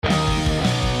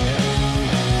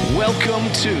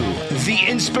Welcome to The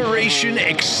Inspiration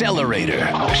Accelerator,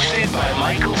 hosted by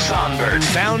Michael Sonbert,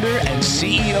 founder and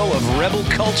CEO of Rebel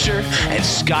Culture and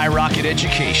Skyrocket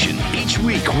Education. Each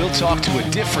week, we'll talk to a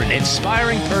different,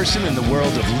 inspiring person in the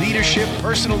world of leadership,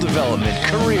 personal development,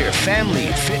 career, family,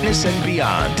 fitness, and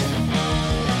beyond.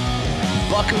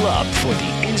 Buckle up for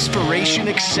The Inspiration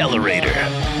Accelerator.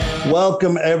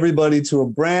 Welcome, everybody, to a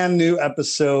brand new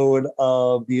episode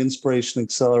of The Inspiration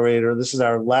Accelerator. This is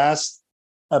our last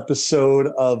episode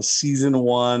of season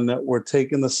 1. We're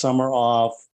taking the summer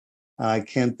off. I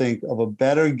can't think of a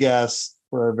better guest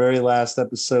for our very last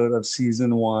episode of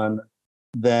season 1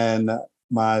 than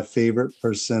my favorite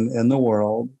person in the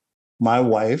world, my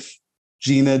wife,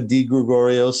 Gina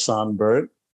DeGregorio-Sonbert.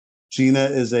 Gina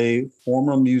is a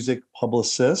former music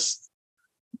publicist.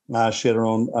 She had her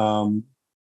own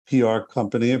PR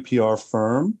company, a PR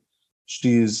firm.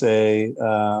 She's a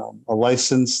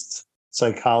licensed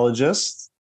psychologist.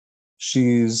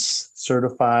 She's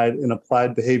certified in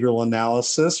applied behavioral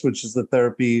analysis, which is the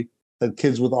therapy that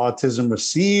kids with autism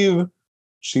receive.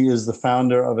 She is the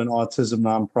founder of an autism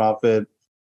nonprofit.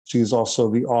 She's also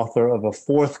the author of a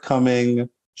forthcoming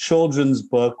children's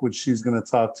book, which she's going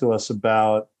to talk to us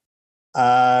about.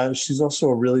 She's also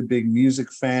a really big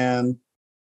music fan.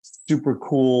 Super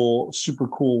cool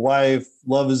wife.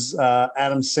 Loves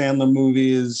Adam Sandler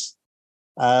movies.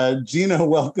 Gina,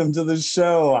 welcome to the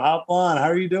show. Hop on. How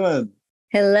are you doing?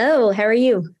 Hello. How are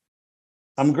you?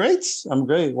 I'm great.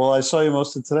 Well, I saw you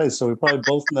most of today, so we probably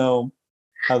both know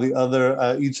how the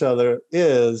other each other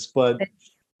is. But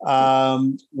go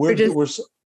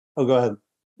ahead.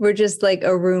 We're just like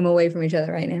a room away from each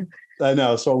other right now. I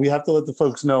know. So we have to let the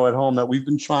folks know at home that we've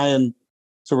been trying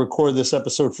to record this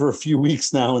episode for a few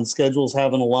weeks now, and schedules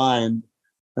haven't aligned.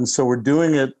 And so we're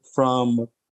doing it from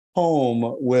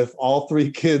home with all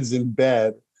 3 kids in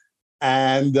bed.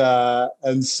 And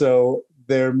so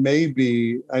there may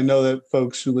be, I know that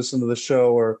folks who listen to the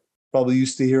show are probably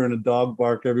used to hearing a dog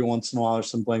bark every once in a while or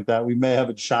something like that. We may have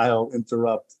a child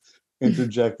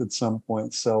interject at some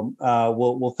point. So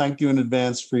we'll thank you in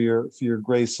advance for your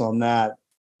grace on that.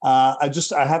 I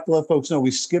have to let folks know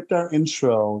we skipped our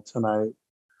intro tonight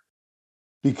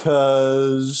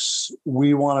because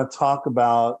we want to talk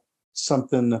about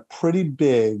something pretty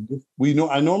big.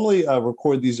 I normally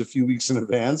record these a few weeks in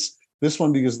advance. This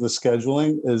one, because the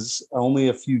scheduling is only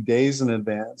a few days in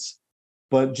advance.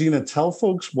 But Gina, tell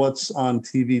folks what's on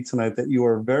TV tonight that you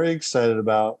are very excited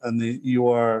about and that you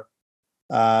are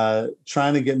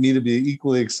trying to get me to be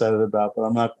equally excited about, but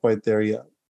I'm not quite there yet.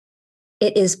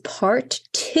 It is part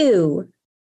 2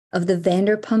 of the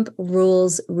Vanderpump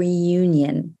Rules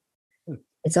reunion.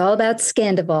 It's all about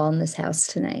Scandival in this house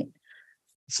tonight.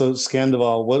 So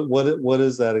Scandival, what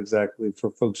is that exactly for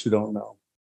folks who don't know?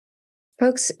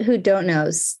 Folks who don't know,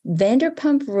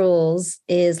 Vanderpump Rules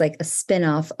is like a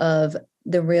spinoff of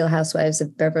The Real Housewives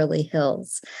of Beverly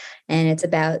Hills. And it's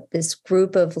about this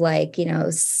group of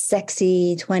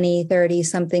sexy 20, 30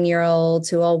 something year olds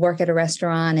who all work at a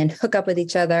restaurant and hook up with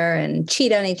each other and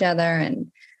cheat on each other. And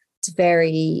it's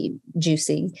very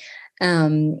juicy.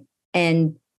 And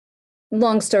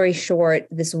long story short,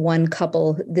 this one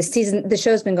couple, the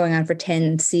show's been going on for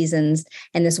 10 seasons.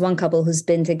 And this one couple who's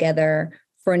been together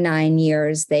for 9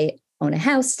 years, they own a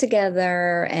house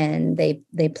together, and they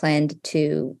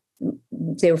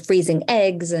were freezing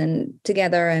eggs and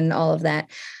together and all of that.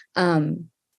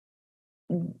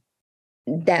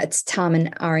 That's Tom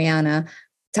and Ariana,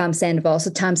 Tom Sandoval. So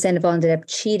Tom Sandoval ended up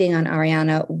cheating on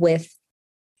Ariana with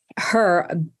her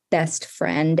best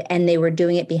friend, and they were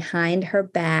doing it behind her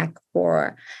back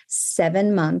for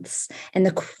 7 months. And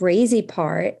the crazy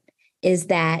part is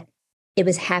that it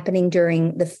was happening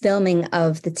during the filming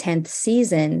of the 10th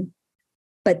season,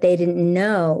 but they didn't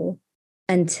know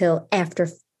until after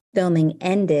filming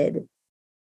ended.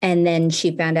 And then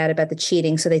she found out about the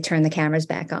cheating, so they turned the cameras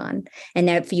back on. And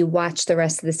now if you watch the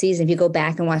rest of the season, if you go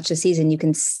back and watch the season, you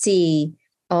can see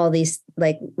all these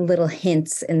like little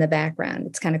hints in the background.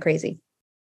 It's kind of crazy.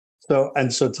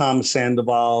 So Tom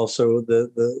Sandoval, so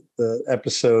the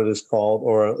episode is called,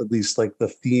 or at least like the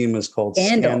theme is called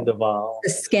Scandival. The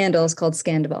scandal is called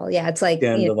Scandival. Yeah, it's like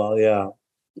Scandival, yeah.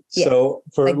 So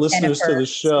for like listeners Jennifer, to the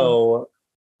show,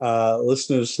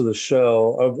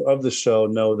 of the show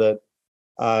know that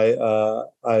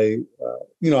I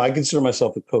consider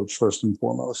myself a coach first and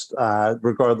foremost,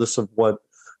 regardless of what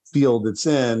field it's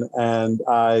in. And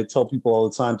I tell people all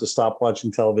the time to stop watching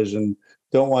television.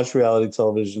 Don't watch reality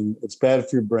television. It's bad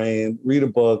for your brain. Read a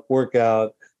book, work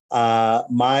out.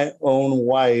 My own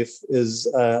wife is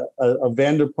a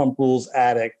Vanderpump Rules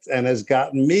addict and has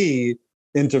gotten me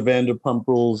into Vanderpump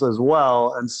Rules as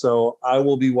well. And so I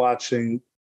will be watching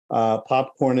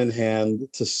popcorn in hand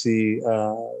to see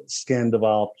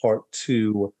Scandival Part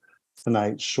 2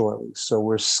 tonight shortly. So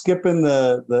we're skipping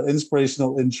the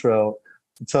inspirational intro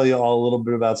to tell you all a little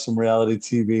bit about some reality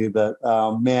TV that,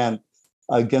 man,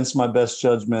 against my best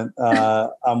judgment,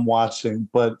 I'm watching.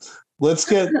 But let's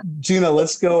get Gina.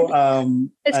 Let's go.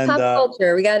 It's pop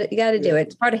culture. You got to do it.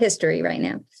 It's part of history right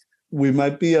now. We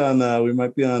might be on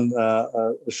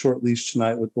a short leash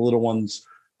tonight with the little ones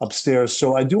upstairs.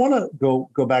 So I do want to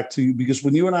go back to you, because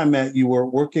when you and I met, you were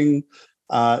working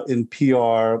in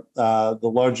PR, the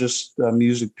largest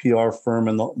music PR firm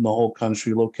in the whole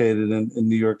country, located in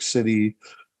New York City.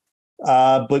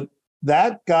 But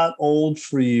that got old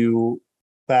for you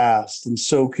fast. And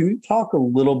so can you talk a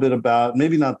little bit about,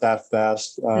 maybe not that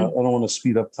fast, I don't want to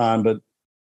speed up time, but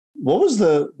what was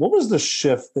the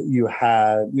shift that you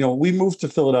had? You know, we moved to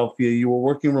Philadelphia. You were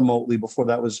working remotely before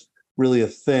that was really a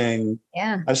thing.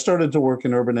 Yeah. I started to work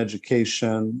in urban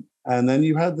education, and then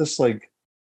you had this like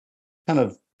kind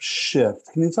of shift.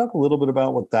 Can you talk a little bit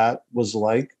about what that was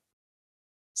like?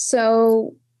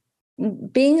 So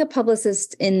being a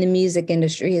publicist in the music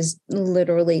industry is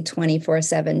literally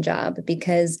 24/7 job,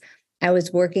 because I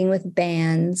was working with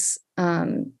bands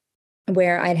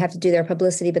where I'd have to do their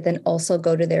publicity, but then also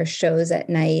go to their shows at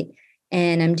night.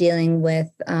 And I'm dealing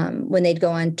with when they'd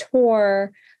go on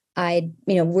tour,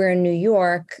 we're in New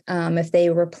York. If they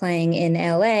were playing in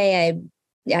LA,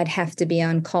 I'd have to be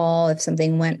on call if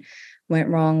something went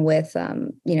wrong with,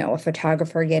 a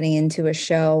photographer getting into a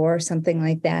show or something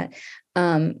like that.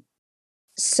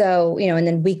 So, and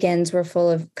then weekends were full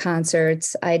of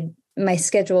concerts. My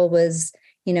schedule was,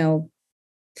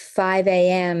 5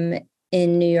 a.m.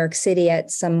 in New York City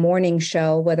at some morning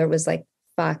show, whether it was like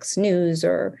Fox News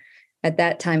or at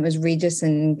that time it was Regis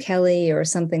and Kelly or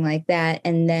something like that.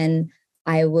 And then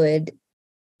I would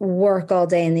work all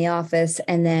day in the office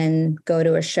and then go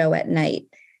to a show at night.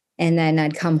 And then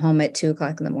I'd come home at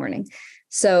 2:00 in the morning.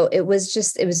 So it was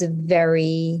a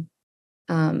very,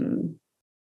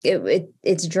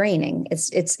 it's draining.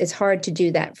 It's hard to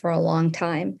do that for a long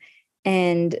time.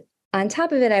 And on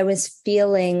top of it, I was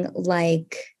feeling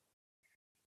like,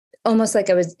 almost like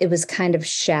it was kind of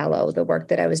shallow, the work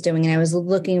that I was doing. And I was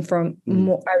looking for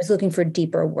more, I was looking for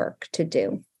deeper work to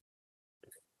do.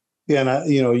 Yeah.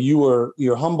 And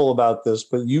you're humble about this,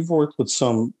 but you've worked with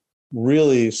some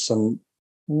really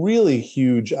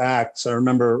huge acts. I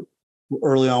remember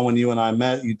early on when you and I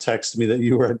met, you texted me that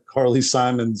you were at Carly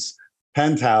Simon's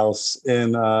penthouse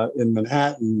in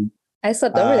Manhattan. I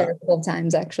slept over there a couple of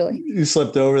times, actually. You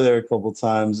slept over there a couple of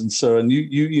times. And so, and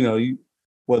you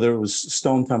whether it was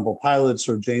Stone Temple Pilots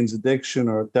or Jane's Addiction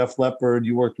or Def Leppard,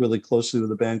 you worked really closely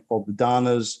with a band called the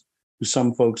Donnas, who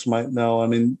some folks might know. I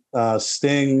mean,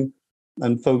 Sting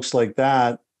and folks like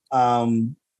that.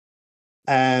 And,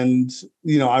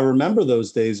 I remember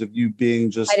those days of you being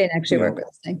just... I didn't actually work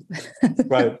with Sting.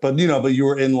 Right. But, but you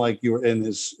were in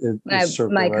his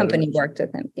circle. My right? company worked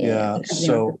with him. Yeah.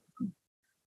 So,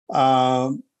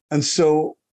 and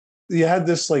so you had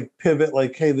this like pivot,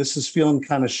 like, hey, this is feeling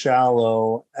kind of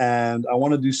shallow and I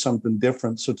want to do something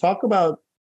different. So talk about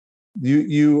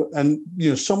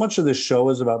so much of this show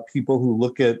is about people who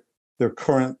look at their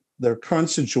current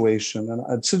situation, and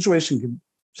a situation can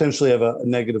potentially have a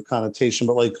negative connotation,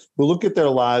 but like we'll look at their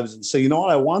lives and say, you know what,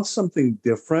 I want something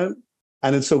different,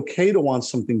 and it's okay to want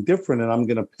something different, and I'm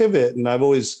going to pivot. And I've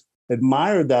always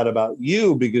admired that about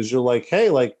you, because you're like, hey,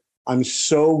 like, I'm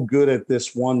so good at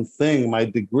this one thing. My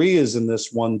degree is in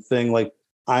this one thing. Like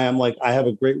I have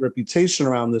a great reputation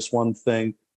around this one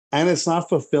thing, and it's not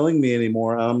fulfilling me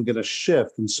anymore. And I'm going to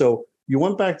shift. And so you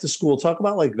went back to school. Talk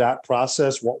about like that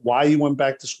process, why you went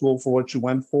back to school for what you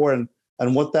went for, and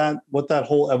what that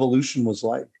whole evolution was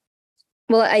like.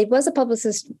 Well, I was a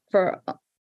publicist for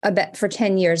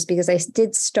 10 years, because I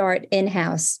did start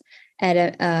in-house at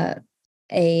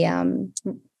a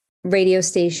radio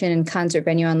station and concert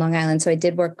venue on Long Island. So I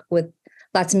did work with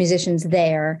lots of musicians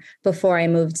there before I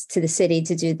moved to the city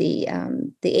to do the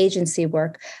agency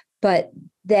work. But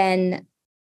then,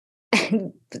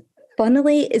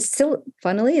 funnily, is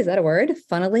that a word?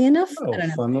 Funnily enough? Oh,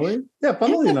 funnily? Yeah,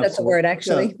 funnily enough. That's a word,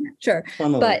 actually. Yeah. Sure.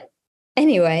 Funnily. But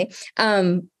anyway,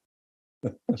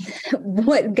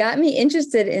 what got me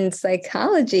interested in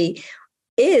psychology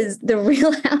is the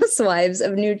Real Housewives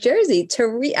of New Jersey.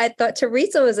 I thought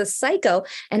Teresa was a psycho,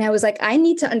 and I was like, I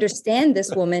need to understand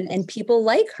this woman and people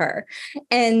like her.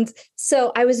 And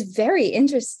so I was very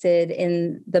interested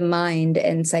in the mind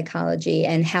and psychology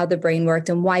and how the brain worked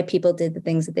and why people did the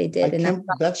things that they did.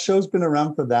 That show's been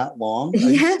around for that long? Are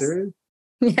yes. you serious?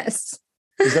 Yes.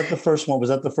 Is that the first one? Was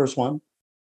that the first one?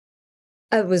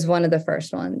 It was one of the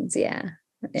first ones. Yeah.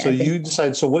 So you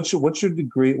decide. So what's your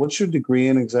degree? What's your degree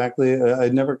in exactly? I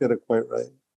never get it quite right.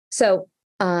 So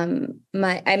I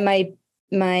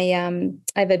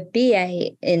have a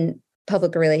BA in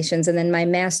public relations, and then my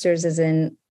master's is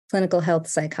in clinical health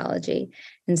psychology.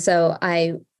 And so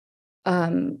and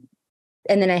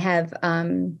then I have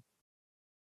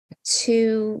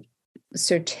 2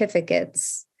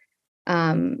 certificates.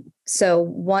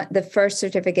 So the first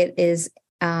certificate is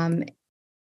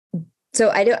so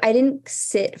I didn't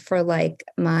sit for like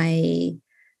my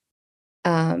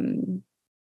I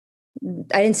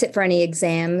didn't sit for any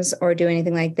exams or do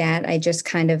anything like that. I just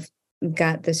kind of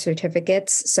got the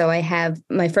certificates. So I have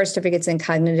my first certificate's in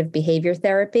cognitive behavior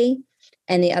therapy,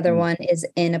 and the other one is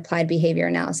in applied behavior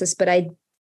analysis. But I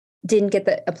didn't get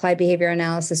the applied behavior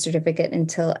analysis certificate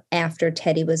until after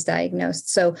Teddy was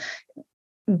diagnosed. So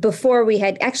before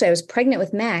I was pregnant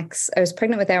with Max. I was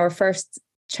pregnant with our first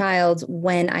child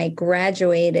when I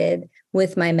graduated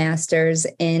with my master's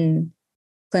in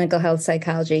clinical health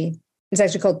psychology. It's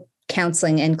actually called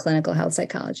counseling and clinical health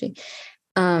psychology.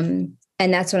 And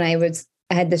that's when I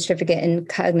had the certificate in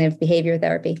cognitive behavior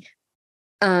therapy.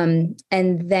 And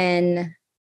then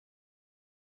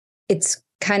it's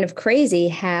kind of crazy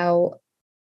how,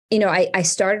 I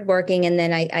started working, and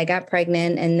then I got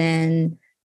pregnant, and then,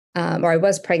 or I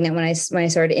was pregnant when I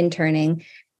started interning,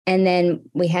 and then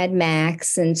we had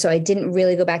Max. And so I didn't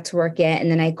really go back to work yet. And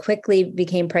then I quickly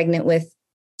became pregnant with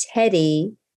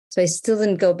Teddy. So I still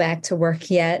didn't go back to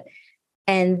work yet.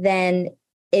 And then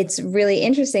it's really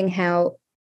interesting how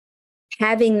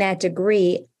having that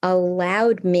degree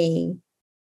allowed me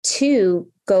to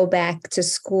go back to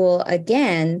school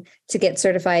again to get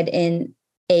certified in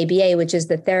ABA, which is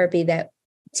the therapy that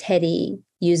Teddy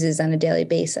uses on a daily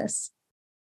basis.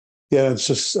 Yeah, it's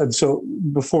just, and so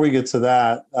before we get to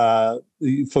that,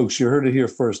 folks, you heard it here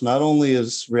first. Not only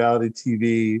is reality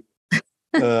TV,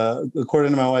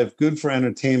 according to my wife, good for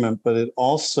entertainment, but it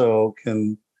also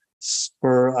can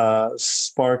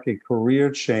spark a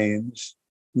career change.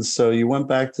 And so you went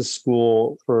back to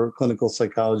school for clinical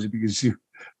psychology because you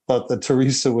thought that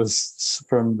Teresa was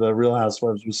from the Real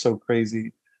Housewives was so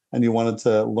crazy, and you wanted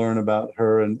to learn about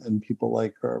her and people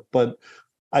like her. But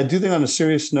I do think, on a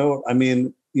serious note, I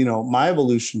mean, my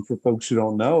evolution, for folks who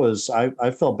don't know, is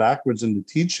I fell backwards into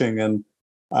teaching, and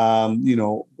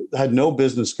had no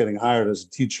business getting hired as a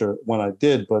teacher when I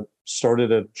did, but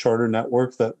started a charter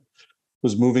network that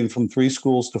was moving from 3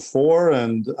 schools to 4.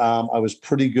 And I was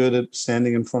pretty good at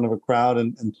standing in front of a crowd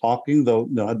and talking, though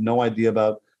I had no idea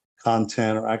about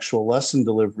content or actual lesson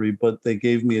delivery. But they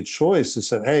gave me a choice. They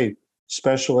said, hey,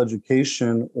 special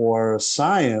education or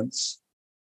science.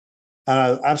 And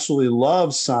I absolutely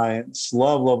love science,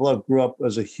 love. Grew up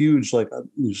as a huge,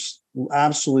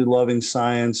 absolutely loving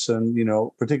science, and,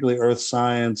 particularly earth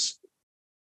science.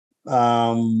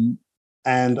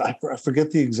 And I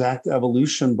forget the exact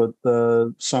evolution, but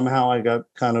somehow I got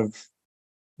kind of,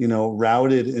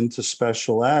 routed into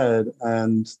special ed,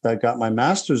 and that got my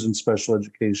master's in special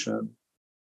education.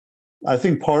 I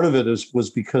think part of it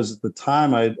was because at the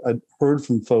time I'd heard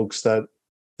from folks that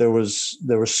there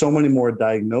were so many more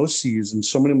diagnoses, and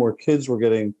so many more kids were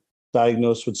getting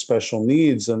diagnosed with special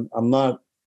needs. And I'm not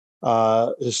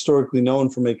historically known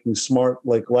for making smart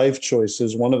life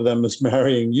choices. One of them is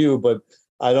marrying you, but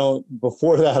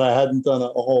before that, I hadn't done a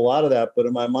whole lot of that. But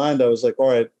in my mind, I was like, all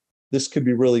right, this could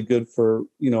be really good for,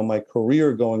 my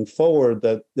career going forward,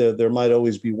 that there might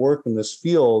always be work in this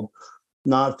field,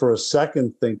 not for a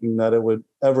second thinking that it would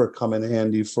ever come in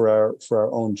handy for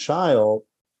our own child.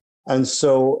 And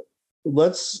so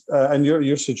and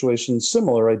your situation is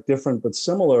similar, right? Different, but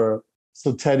similar.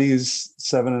 So Teddy's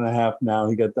 7.5 now.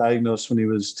 He got diagnosed when he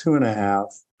was 2.5.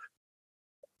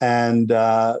 And,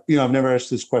 I've never asked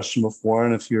this question before.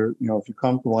 And if you're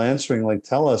comfortable answering,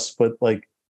 tell us, but if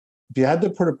you had to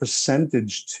put a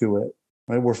percentage to it,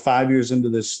 right? We're 5 years into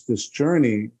this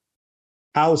journey.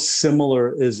 How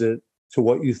similar is it to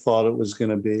what you thought it was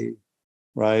going to be?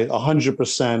 Right?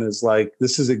 100% is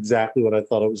this is exactly what I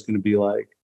thought it was going to be like.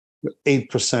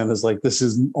 8% is this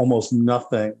is almost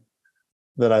nothing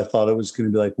that I thought it was going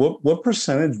to be like. What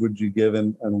percentage would you give,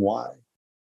 and why?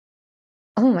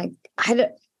 Oh my,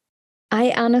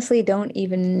 I honestly don't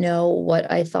even know what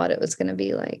I thought it was going to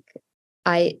be like.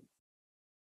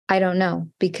 I don't know,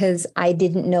 because I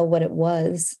didn't know what it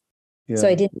was. Yeah. So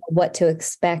I didn't know what to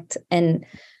expect. And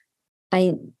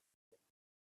I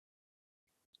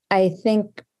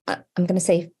think I'm going to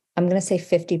say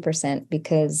 50%,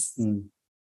 because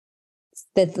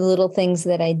the little things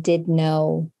that I did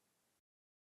know,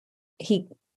 he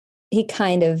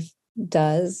kind of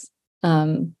does.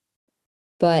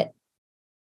 But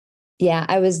yeah,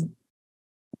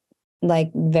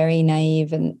 like very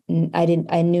naive, and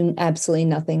I knew absolutely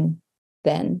nothing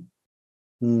then.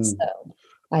 So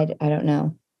I don't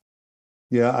know.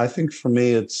 Yeah, I think for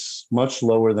me, it's much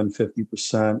lower than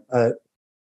 50%.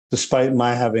 Despite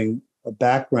my having a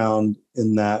background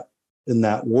in that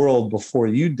world before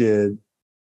you did,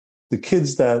 the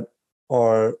kids that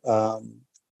are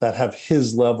that have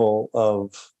his level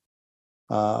of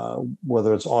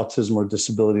whether it's autism or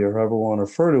disability or however we want to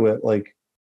refer to it, like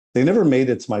they never made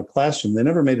it to my classroom. They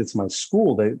never made it to my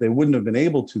school. They wouldn't have been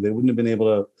able to. They wouldn't have been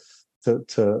able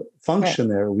to function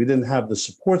there. We didn't have the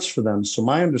supports for them. So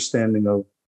my understanding of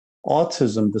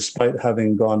autism, despite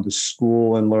having gone to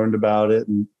school and learned about it,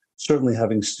 and certainly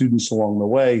having students along the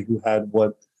way who had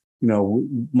what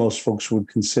most folks would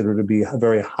consider to be a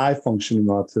very high functioning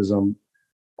autism,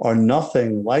 are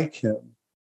nothing like him.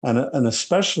 And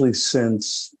especially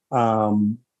since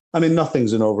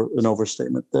nothing's an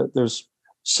overstatement. There's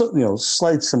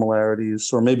slight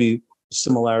similarities, or maybe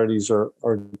similarities are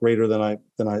greater than I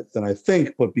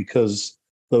think, but because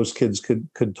those kids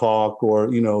could talk, or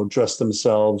dress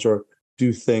themselves, or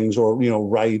do things, or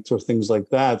write, or things like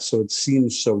that, so it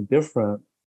seems so different.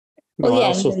 Well,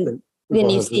 yeah, then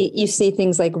you see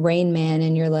things like Rain Man,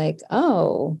 and you're like,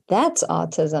 oh, that's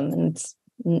autism, and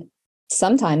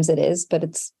sometimes it is, but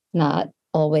it's not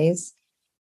always.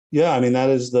 Yeah, I mean, that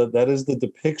is the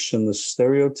depiction, the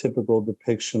stereotypical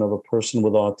depiction of a person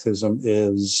with autism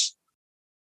is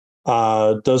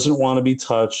doesn't want to be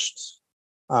touched,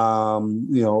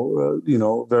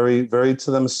 very, very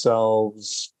to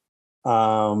themselves,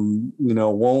 won't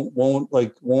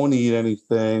eat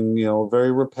anything,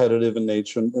 very repetitive in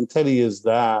nature. And Teddy is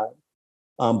that,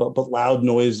 but loud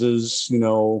noises,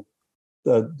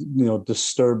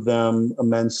 disturb them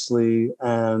immensely.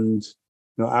 And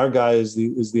our guy is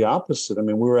the opposite. I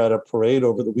mean, we were at a parade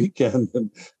over the weekend,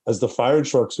 and as the fire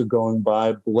trucks are going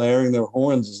by, blaring their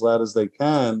horns as loud as they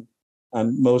can,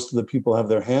 and most of the people have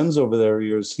their hands over their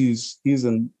ears, he's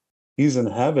in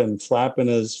heaven, flapping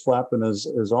his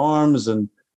arms and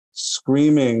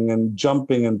screaming and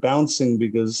jumping and bouncing,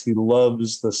 because he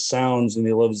loves the sounds, and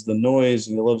he loves the noise,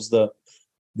 and he loves the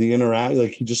interact.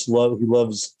 Like he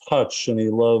loves touch, and he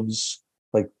loves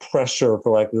like pressure,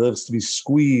 for like, he loves to be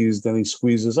squeezed, and he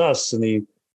squeezes us, and he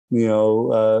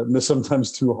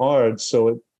sometimes too hard.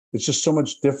 So it's just so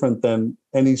much different than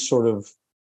any sort of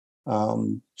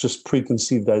just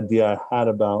preconceived idea I had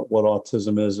about what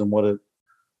autism is and what it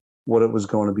was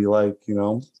going to be like,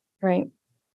 Right.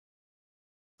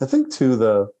 I think too,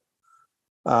 there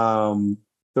are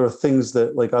things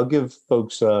that, like, I'll give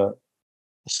folks a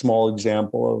small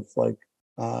example of, like,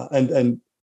 and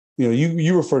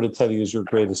you refer to Teddy as your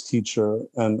greatest teacher,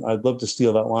 and I'd love to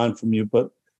steal that line from you, but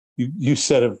you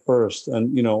said it first,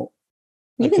 and you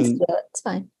can steal it. It's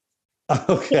fine.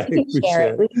 Okay, we can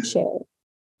share it. We can share it.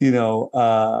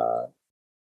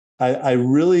 I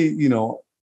really,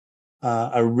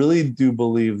 I really do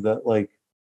believe that, like,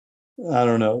 I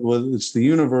don't know, whether it's the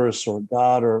universe or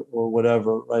God or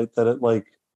whatever, right? That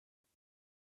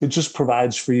it just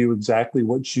provides for you exactly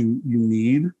what you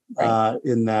need, right,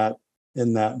 in that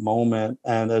moment.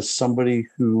 And as somebody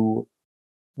who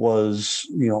was,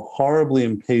 horribly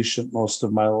impatient most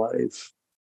of my life,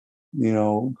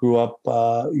 grew up,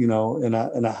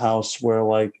 in a house where,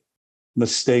 like,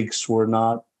 mistakes were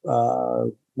not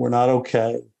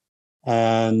okay,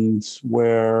 and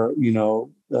where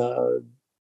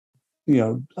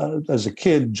as a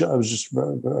kid I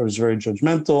was very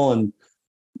judgmental, and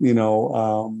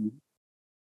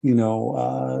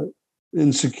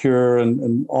insecure,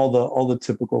 and all the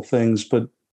typical things. But,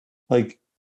 like,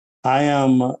 I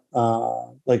am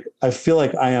I feel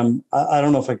like I am, I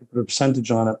don't know if I could put a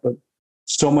percentage on it, but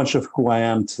so much of who I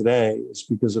am today is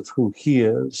because of who he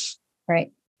is.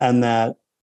 Right. And that,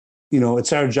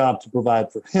 it's our job to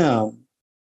provide for him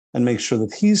and make sure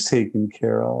that he's taken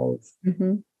care of.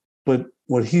 Mm-hmm. But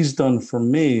what he's done for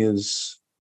me is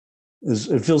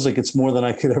it feels like it's more than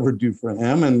I could ever do for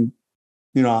him. And,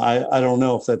 I don't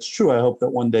know if that's true. I hope that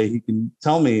one day he can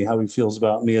tell me how he feels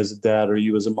about me as a dad, or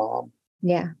you as a mom.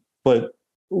 Yeah. But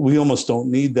we almost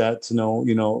don't need that to know,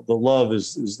 the love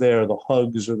is there, the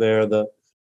hugs are there, the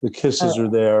kisses are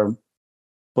there.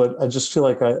 But I just feel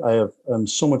like I'm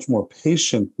so much more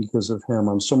patient because of him.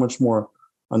 I'm so much more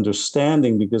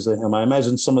understanding because of him. I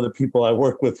imagine some of the people I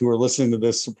work with who are listening to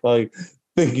this are probably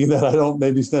thinking that I don't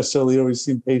maybe necessarily always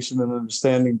seem patient and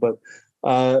understanding. But,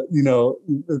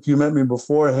 if you met me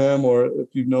before him, or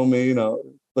if you know me,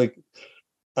 like,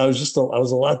 I was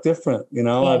a lot different.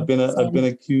 Yeah, I've been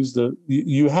accused of,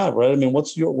 you have, right? I mean,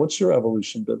 what's your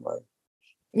evolution been like?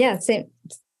 Yeah,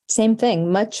 same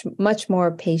thing. Much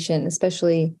more patient,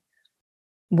 especially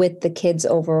with the kids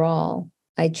overall.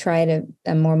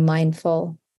 I'm more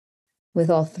mindful with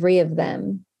all three of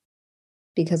them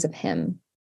because of him.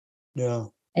 Yeah.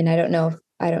 And I don't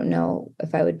know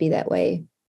if I would be that way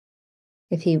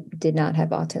if he did not have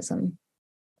autism.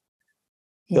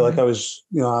 Yeah, like I was,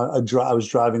 I was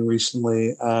driving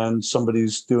recently and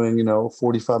somebody's doing,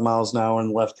 45 miles an hour in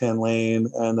the left-hand lane.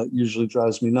 And that usually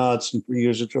drives me nuts. And for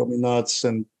years it drove me nuts.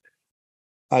 And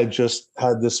I just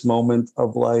had this moment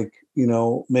of like,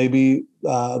 maybe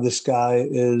this guy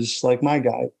is like my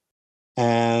guy.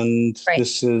 And Right.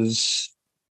 this is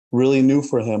really new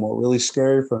for him or really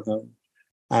scary for him.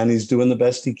 And he's doing the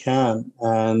best he can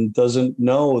and doesn't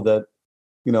know that,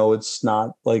 it's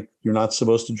not like you're not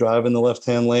supposed to drive in the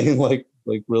left-hand lane, like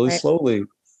really Right. slowly.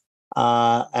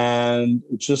 And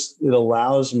it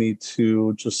allows me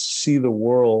to just see the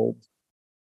world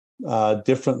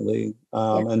differently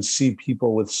and see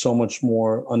people with so much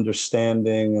more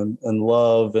understanding and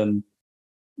love. And,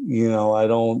 I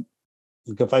don't,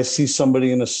 like if I see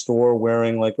somebody in a store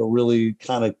wearing like a really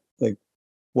kind of like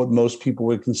what most people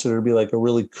would consider to be like a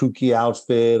really kooky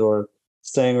outfit or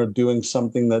saying or doing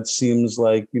something that seems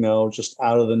like, just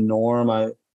out of the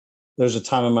norm. There's a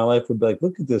time in my life would be like,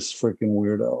 look at this freaking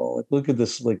weirdo. Like, look at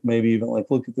this, like maybe even like,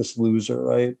 look at this loser,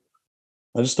 right?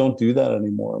 I just don't do that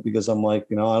anymore because I'm like,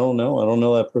 I don't know. I don't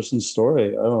know that person's story.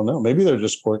 I don't know. Maybe they're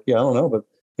just quirky. I don't know, but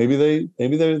maybe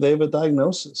they have a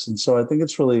diagnosis. And so I think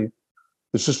it's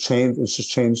just changed. It's just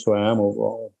changed who I am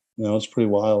overall. It's pretty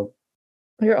wild.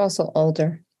 You're also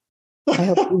older. I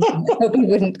hope you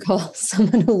wouldn't call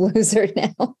someone a loser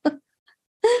now.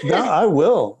 No, I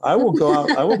will. I will go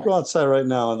out. I will go outside right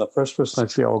now, and the first person I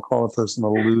see, I will call a person a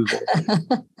loser.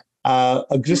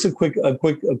 Just a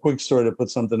quick story to put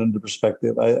something into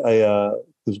perspective.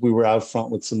 Because we were out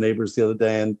front with some neighbors the other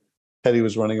day, and Teddy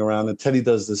was running around. And Teddy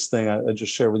does this thing. I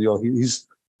just share with you all.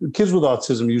 Kids with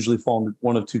autism usually fall into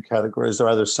one of two categories. They're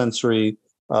either sensory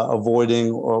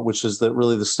avoiding, or which is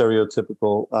really the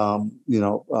stereotypical,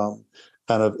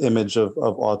 kind of image of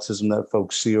autism that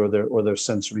folks see, or they're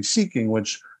sensory seeking,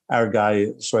 which our guy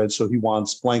is, right? So he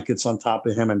wants blankets on top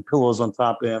of him and pillows on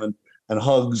top of him and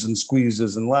hugs and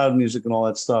squeezes and loud music and all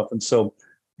that stuff. And so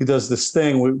he does this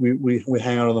thing. We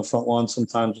hang out on the front lawn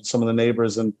sometimes with some of the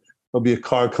neighbors, and there'll be a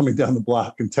car coming down the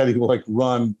block, and Teddy will like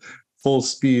run full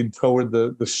speed toward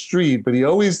the street, but he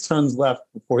always turns left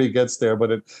before he gets there.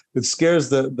 But it scares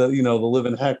the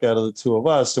living heck out of the two of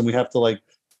us, and we have to like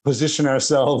position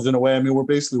ourselves in a way. I mean,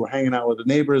 we're hanging out with the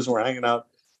neighbors, and we're hanging out,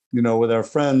 with our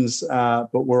friends,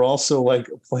 but we're also like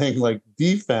playing like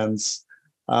defense,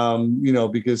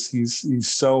 because he's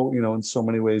so, in so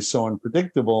many ways, so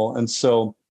unpredictable. And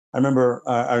so I remember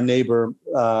our neighbor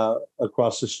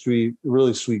across the street, a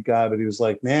really sweet guy, but he was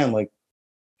like, man, like,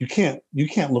 you can't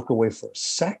look away for a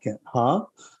second, huh?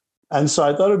 And so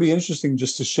I thought it'd be interesting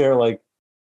just to share, like,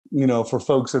 for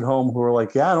folks at home who are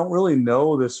like, yeah, I don't really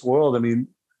know this world. I mean,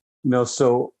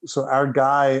 so our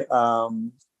guy,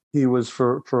 he was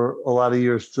for a lot of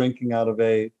years drinking out of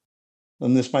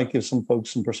and this might give some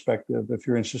folks some perspective if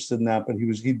you're interested in that, but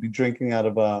he'd be drinking out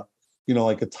of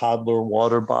like a toddler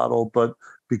water bottle. But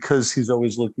because he's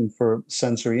always looking for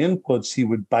sensory inputs, he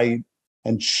would bite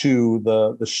and chew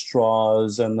the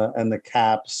straws and the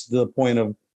caps to the point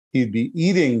of he'd be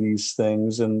eating these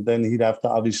things, and then he'd have to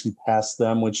obviously pass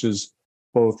them, which is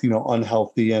both,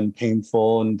 unhealthy and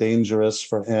painful and dangerous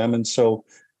for him. And so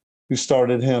we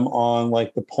started him on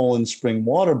like the Poland Spring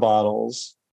water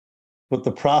bottles. But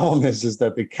the problem is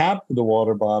that the cap for the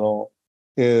water bottle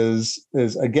is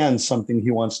again something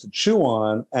he wants to chew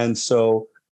on. And so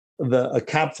a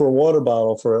cap for a water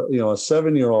bottle for a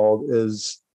 7-year-old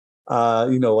is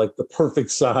like the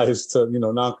perfect size to,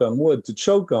 knock on wood, to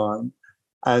choke on.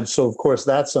 And so of course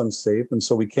that's unsafe. And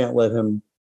so we can't let him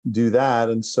do that.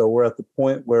 And so we're at the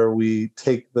point where we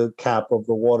take the cap of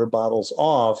the water bottles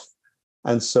off.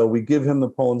 And so we give him the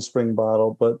Poland Spring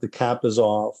bottle, but the cap is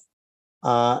off.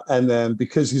 And then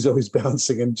because he's always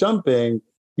bouncing and jumping,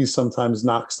 he sometimes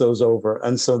knocks those over.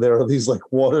 And so there are these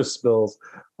like water spills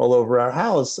all over our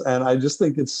house. And I just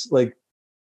think it's like,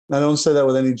 I don't say that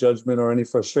with any judgment or any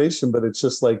frustration, but it's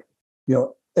just like,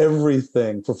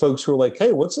 everything for folks who are like,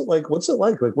 hey, what's it like? What's it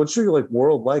like? Like, what's your like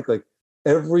world like? Like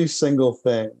every single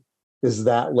thing is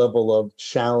that level of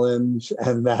challenge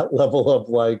and that level of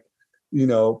like,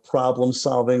 problem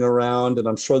solving around. And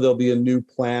I'm sure there'll be a new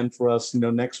plan for us,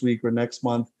 next week or next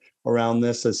month around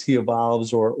this as he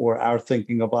evolves or our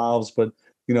thinking evolves. But,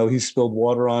 he spilled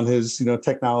water on his,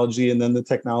 technology, and then the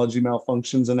technology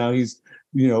malfunctions. And now he's,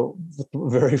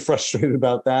 very frustrated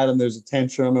about that. And there's a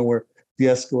tantrum, and we're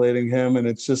de-escalating him. And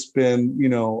it's just been,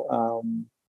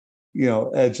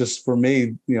 it just for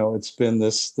me, it's been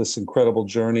this incredible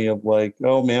journey of like,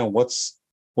 oh man, what's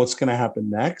going to happen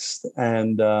next,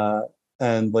 and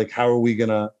like how are we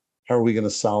gonna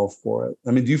solve for it?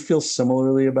 I mean, do you feel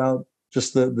similarly about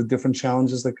just the different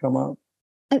challenges that come up?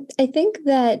 I think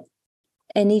that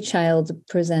any child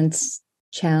presents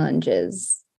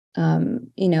challenges.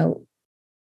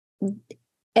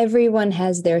 Everyone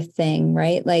has their thing,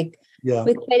 right? Like Yeah.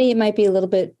 with Teddy, it might be a little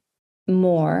bit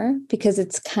more because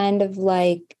it's kind of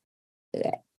like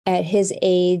at his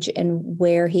age and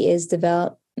where he is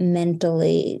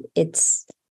developmentally,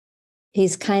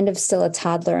 he's kind of still a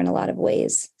toddler in a lot of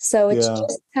ways. So it's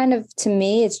just kind of, to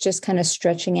me, it's just kind of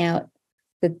stretching out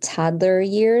the toddler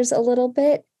years a little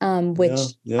bit, which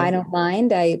I don't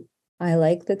mind. I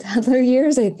like the toddler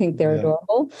years. I think they're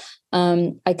adorable.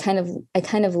 I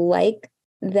kind of like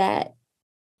that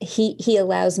he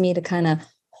allows me to kind of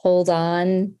hold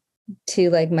on to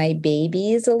like my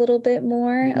babies a little bit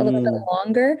more, a little bit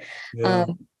longer.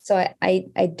 So I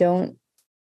don't,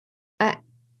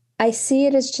 I see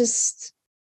it as just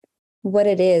what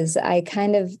it is. I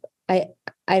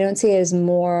don't see it as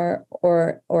more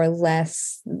or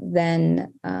less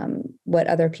than what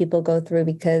other people go through,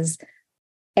 because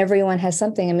everyone has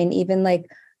something. I mean, even like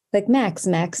Max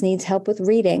needs help with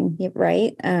reading,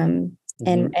 right? And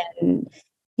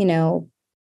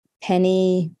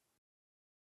Penny,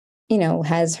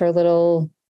 has her little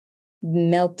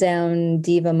meltdown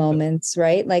diva moments,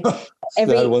 right? Like I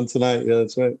had one tonight. Yeah,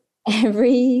 that's right.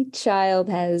 Every child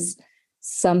has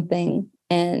something,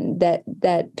 and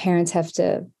that parents have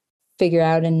to figure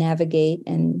out and navigate.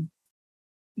 And,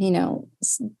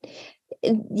 yes,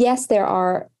 there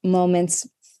are moments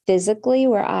physically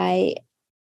where I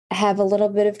have a little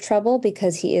bit of trouble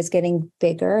because he is getting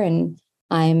bigger and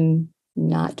I'm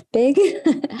not big.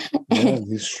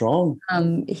 He's strong.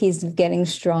 He's getting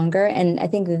stronger. And I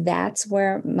think that's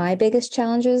where my biggest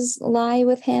challenges lie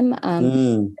with him.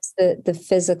 The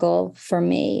physical for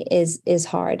me is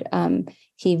hard.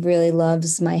 He really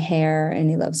loves my hair and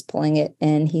he loves pulling it,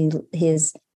 and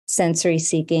his sensory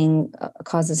seeking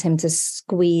causes him to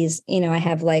squeeze. I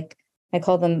have I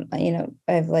call them, I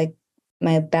have like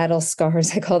my battle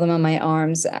scars. I call them on my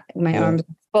arms. My arms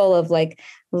are full of like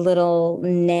little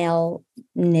nail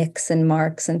nicks and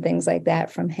marks and things like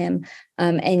that from him.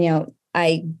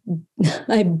 I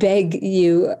beg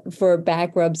you for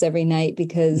back rubs every night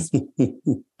because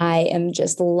I am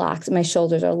just locked. My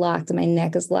shoulders are locked and my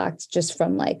neck is locked just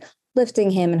from like lifting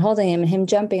him and holding him and him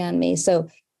jumping on me. So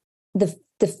the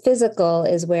physical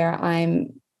is where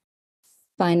I'm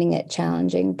finding it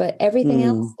challenging, but everything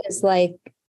else is like,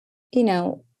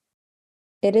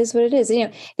 it is what it is.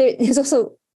 There's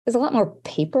a lot more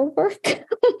paperwork that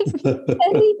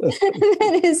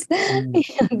is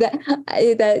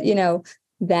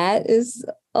that is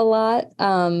a lot.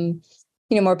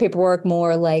 More paperwork,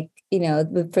 more like,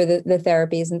 for the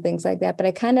therapies and things like that. But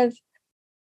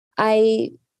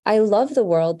I love the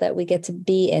world that we get to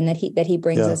be in, that he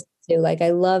brings us to. Like, I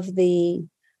love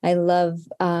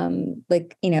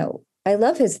I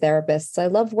love his therapists. I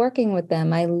love working with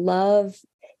them. I love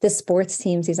the sports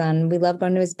teams he's on. We love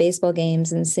going to his baseball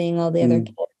games and seeing all the other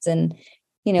kids. And,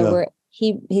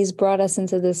 he's brought us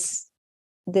into this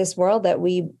world that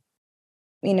we,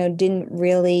 didn't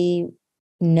really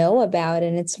know about.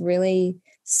 And it's really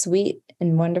sweet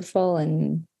and wonderful.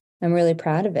 And I'm really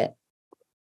proud of it.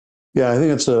 Yeah, I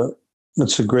think it's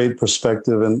a great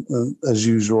perspective, and as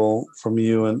usual from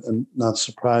you, and not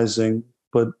surprising,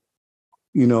 but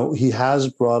he has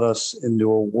brought us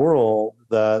into a world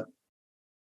that,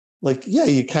 like,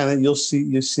 you'll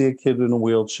see a kid in a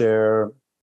wheelchair,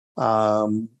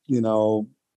 when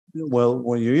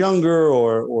you're younger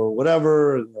or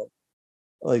whatever,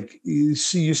 like you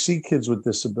see kids with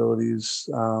disabilities,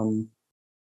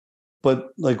 but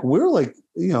like we're like,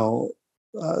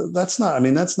 that's not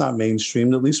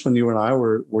mainstream. At least when you and I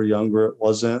were younger, it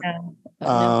wasn't.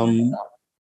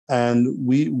 And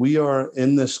we are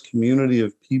in this community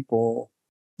of people,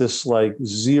 this like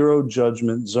zero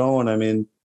judgment zone. I mean,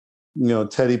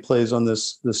 Teddy plays on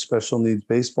this special needs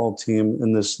baseball team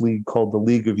in this league called the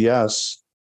League of Yes.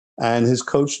 And his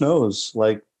coach knows,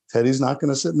 like, Teddy's not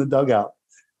going to sit in the dugout.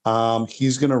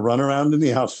 He's going to run around in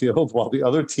the outfield while the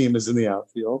other team is in the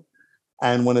outfield.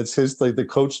 And when it's his, like, the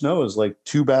coach knows, like,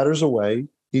 2 batters away,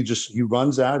 he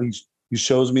runs out. He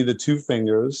shows me the 2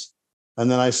 fingers.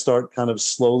 And then I start kind of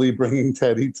slowly bringing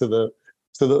Teddy to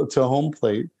home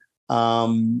plate.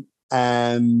 And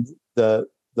the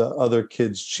other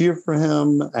kids cheer for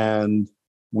him, and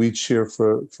we cheer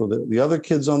for the other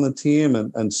kids on the team.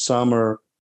 And some are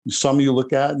some you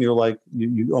look at and you're like,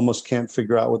 you almost can't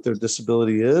figure out what their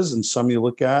disability is. And some you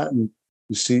look at and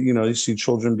you see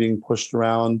children being pushed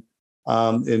around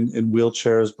in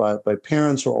wheelchairs by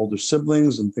parents or older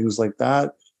siblings and things like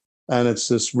that. And it's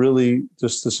this really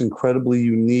just this incredibly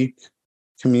unique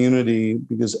community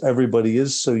because everybody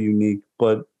is so unique,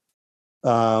 but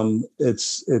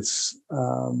it's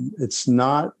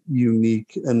not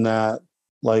unique in that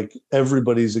like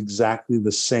everybody's exactly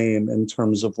the same in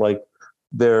terms of like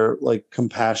their like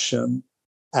compassion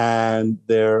and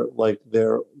they're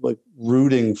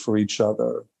rooting for each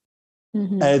other.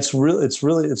 Mm-hmm. And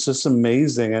it's just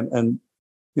amazing. And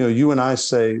you and I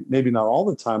say, maybe not all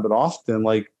the time, but often,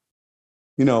 like,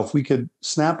 if we could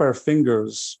snap our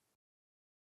fingers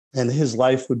and his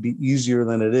life would be easier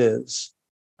than it is.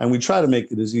 And we try to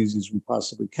make it as easy as we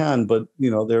possibly can. But,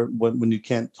 when you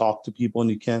can't talk to people and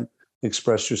you can't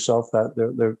express yourself,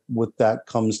 that with that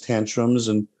comes tantrums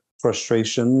and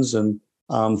frustrations and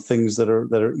things that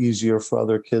are easier for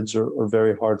other kids or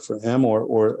very hard for him,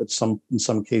 or in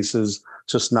some cases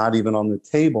just not even on the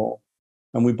table.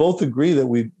 And we both agree that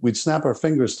we'd snap our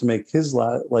fingers to make his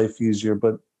life easier,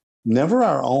 but never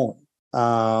our own.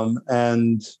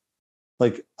 And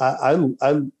like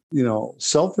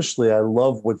selfishly, I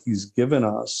love what he's given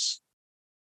us.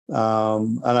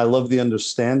 And I love the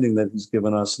understanding that he's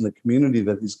given us and the community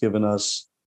that he's given us.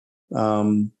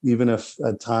 Even if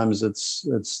at times it's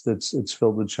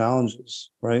filled with challenges,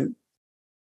 right?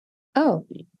 Oh,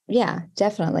 yeah,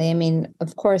 definitely. I mean,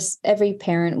 of course, every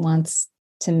parent wants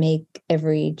to make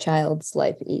every child's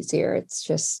life easier. It's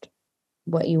just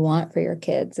what you want for your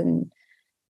kids. And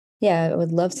yeah, I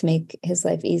would love to make his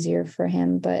life easier for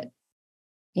him, but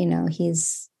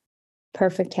he's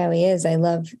perfect how he is. I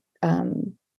love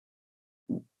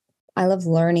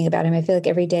learning about him. I feel like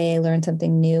every day I learn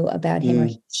something new about him, or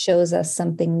he shows us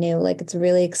something new. Like it's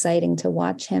really exciting to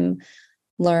watch him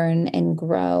learn and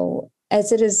grow,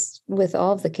 as it is with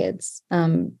all of the kids.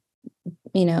 I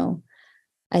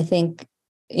think,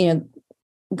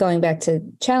 going back to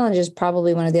challenges,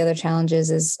 probably one of the other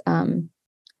challenges is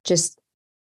just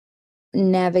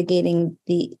navigating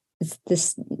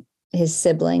his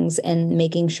siblings and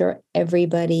making sure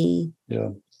everybody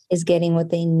is getting what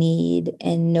they need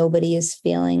and nobody is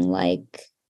feeling like,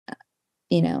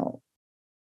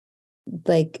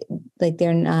 like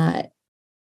they're not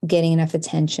getting enough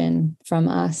attention from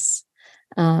us.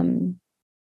 And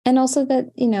also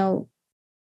that,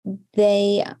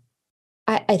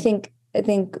 I think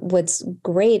what's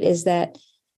great is that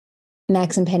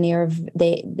Max and Penny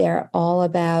they're all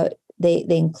about, they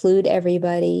include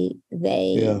everybody.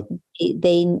 They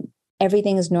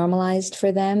everything is normalized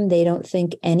for them. They don't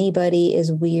think anybody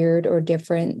is weird or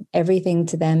different. Everything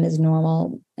to them is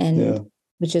normal, and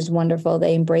which is wonderful.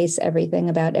 They embrace everything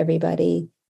about everybody,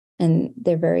 and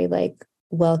they're very like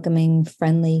welcoming,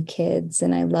 friendly kids.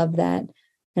 And I love that.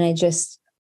 And I just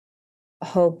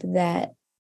hope that,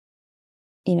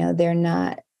 they're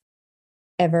not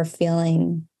ever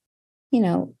feeling,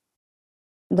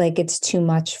 like it's too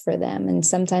much for them. And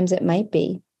sometimes it might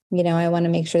be, I want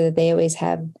to make sure that they always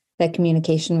have that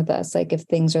communication with us. Like if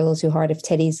things are a little too hard, if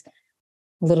Teddy's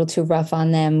a little too rough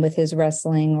on them with his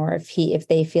wrestling, or if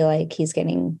they feel like he's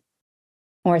getting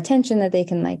more attention, that they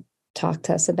can like talk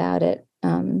to us about it.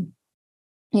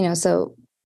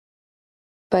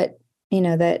 But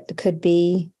that could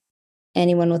be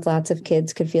anyone with lots of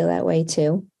kids could feel that way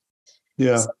too.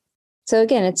 Yeah. So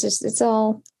again, it's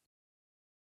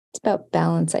about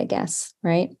balance, I guess.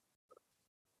 Right.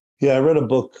 Yeah, I read a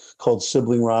book called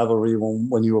Sibling Rivalry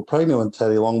when you were pregnant with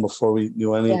Teddy, long before we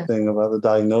knew anything about the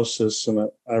diagnosis. And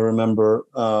I remember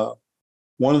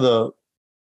one of the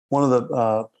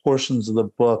portions of the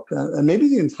book, and maybe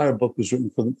the entire book was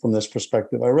written from this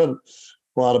perspective. I read a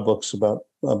lot of books about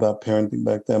parenting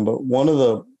back then, but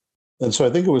and so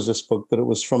I think it was this book, but it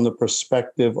was from the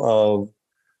perspective of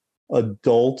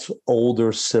adult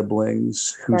older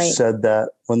siblings who said that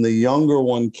when the younger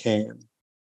one came,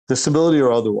 disability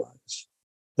or otherwise,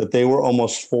 that they were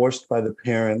almost forced by the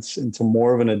parents into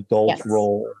more of an adult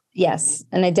role. Yes.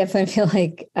 And I definitely feel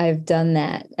like I've done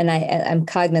that. And I'm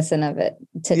cognizant of it.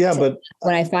 But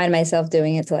when I find myself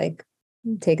doing it, to like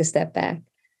take a step back.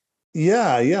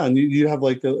 Yeah. And you have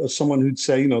like someone who'd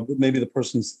say, maybe the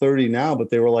person's 30 now, but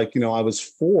they were like, I was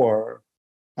 4.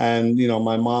 And,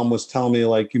 my mom was telling me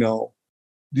like, you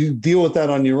deal with that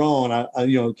on your own. I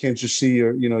can't you see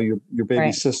your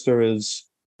baby sister is,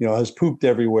 has pooped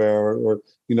everywhere, or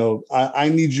I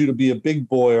need you to be a big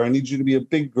boy, or I need you to be a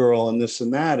big girl, and this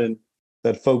and that. And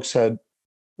that folks had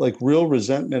like real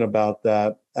resentment about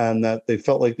that, and that they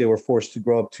felt like they were forced to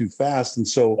grow up too fast. And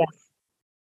so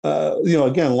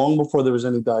again, long before there was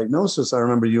any diagnosis, I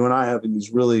remember you and I having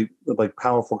these really like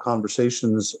powerful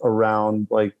conversations around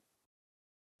like,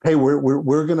 hey,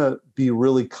 we're gonna be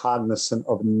really cognizant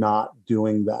of not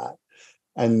doing that,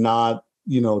 and not,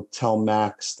 tell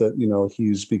Max that,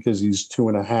 he's, because he's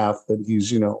 2.5, that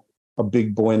he's, a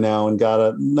big boy now and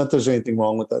gotta, not there's anything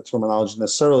wrong with that terminology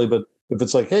necessarily, but if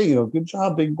it's like, hey, good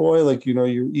job, big boy, like, you're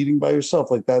eating by yourself,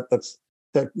 like that's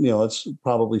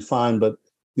probably fine. But,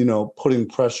 putting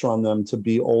pressure on them to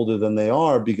be older than they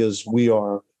are because we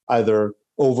are either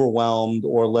overwhelmed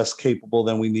or less capable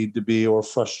than we need to be, or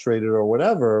frustrated or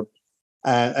whatever,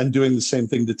 and doing the same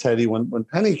thing to Teddy when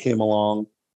Penny came along.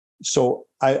 So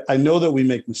I know that we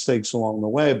make mistakes along the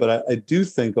way, but I do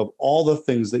think of all the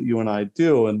things that you and I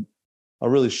do, and I'll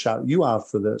really shout you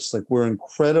out for this. Like, we're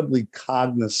incredibly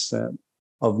cognizant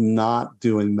of not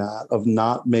doing that, of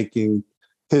not making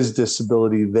his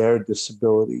disability their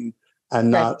disability, and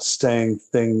not saying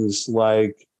things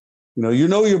like,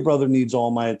 your brother needs all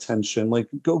my attention. Like,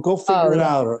 go figure it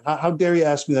out. Or how dare you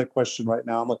ask me that question right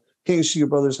now? I'm like, can't you see your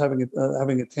brother's having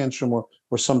a tantrum, or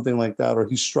something like that, or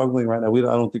he's struggling right now? I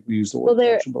don't think we use the word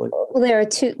tantrum. Well, there are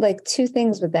two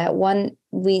things with that. One,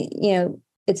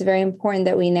 it's very important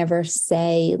that we never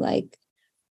say like,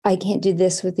 I can't do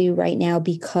this with you right now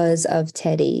because of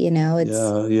Teddy. It's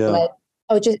like,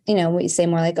 oh, just, we say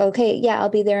more like, okay, yeah, I'll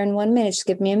be there in 1 minute. Just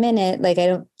give me a minute. Like, I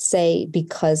don't say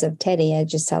because of Teddy. I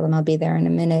just tell them I'll be there in a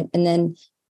minute. And then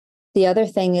the other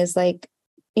thing is like,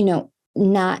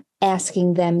 not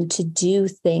asking them to do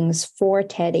things for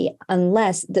Teddy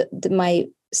unless my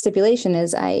stipulation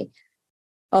is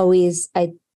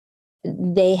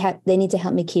they need to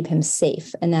help me keep him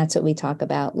safe. And that's what we talk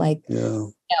about. Like,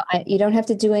 you don't have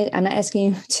to do it. I'm not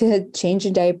asking you to change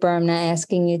a diaper. I'm not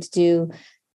asking you to do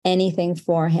anything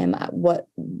for him.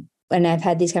 And I've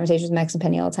had these conversations with Max and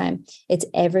Penny all the time. It's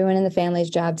everyone in the family's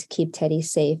job to keep Teddy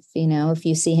safe. If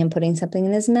you see him putting something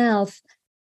in his mouth,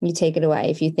 you take it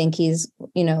away. If you think he's,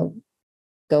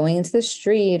 going into the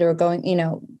street or going,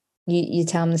 you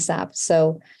tell him to stop.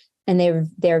 So, and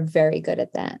they're very good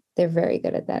at that. They're very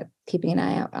good at that, keeping an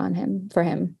eye out on him, for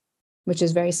him, which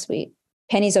is very sweet.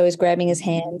 Penny's always grabbing his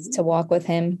hands to walk with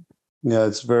him. Yeah,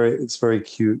 it's very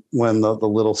cute when the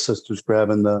little sister's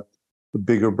grabbing the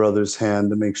bigger brother's hand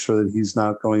to make sure that he's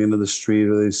not going into the street,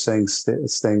 or they're staying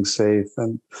safe.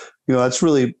 And, that's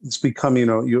really, it's become,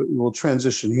 you will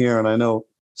transition here. And I know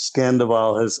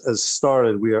Scandival has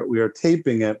started. We are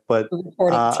taping it, but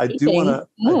I do want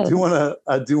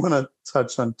to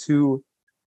touch on two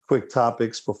quick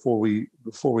topics before we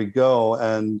go.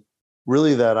 And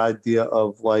really that idea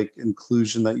of like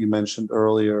inclusion that you mentioned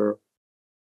earlier,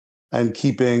 and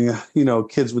keeping,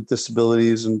 kids with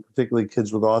disabilities and particularly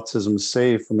kids with autism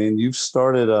safe. I mean, you've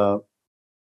started a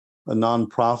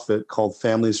nonprofit called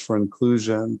Families for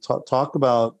Inclusion. Talk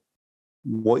about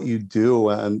what you do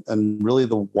and really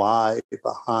the why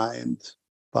behind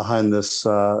this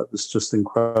just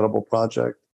incredible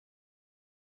project.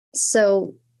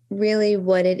 So really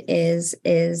what it is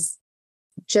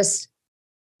just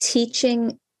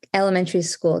teaching elementary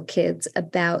school kids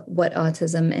about what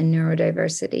autism and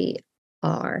neurodiversity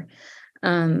are.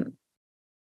 You've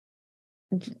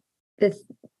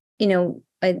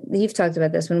talked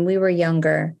about this. When we were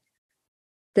younger,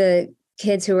 the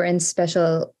kids who were in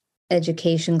special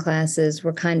education classes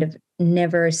were kind of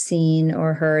never seen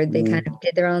or heard. They kind of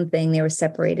did their own thing. They were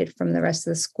separated from the rest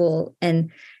of the school. And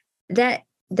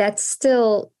that's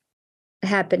still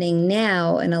happening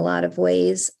now in a lot of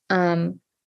ways.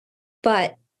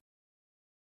 But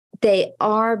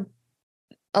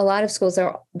a lot of schools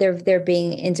they're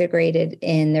being integrated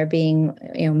in, they're being,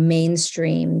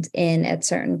 mainstreamed in at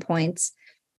certain points.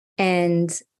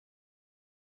 And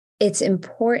it's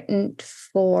important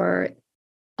for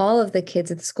all of the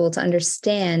kids at the school to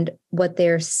understand what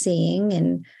they're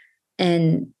seeing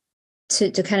and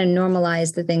to kind of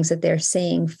normalize the things that they're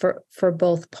seeing for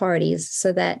both parties,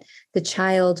 so that the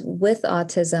child with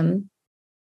autism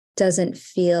doesn't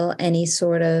feel any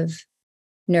sort of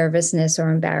nervousness or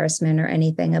embarrassment or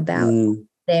anything about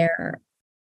their,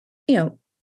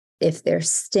 if they're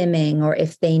stimming or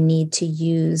if they need to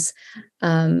use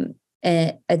a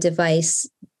device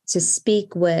to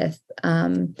speak with,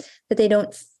 that they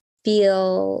don't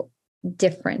feel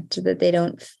different, that they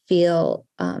don't feel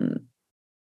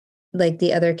like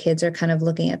the other kids are kind of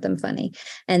looking at them funny.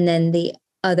 And then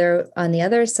on the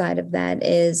other side of that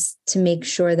is to make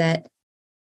sure that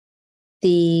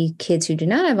the kids who do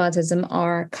not have autism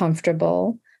are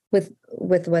comfortable with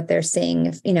what they're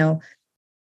seeing.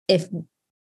 If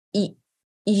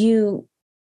you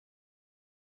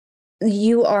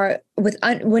you are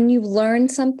when you learn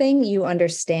something, you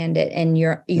understand it, and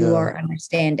you are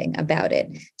understanding about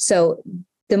it. So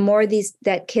the more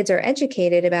that kids are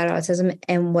educated about autism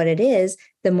and what it is,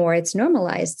 the more it's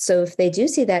normalized. So if they do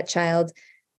see that child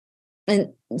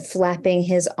and flapping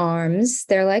his arms,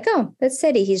 they're like, oh, that's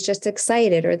Teddy, he's just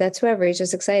excited, or that's whoever, he's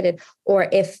just excited. Or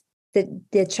if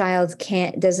the child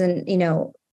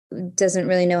doesn't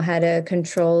really know how to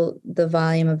control the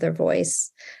volume of their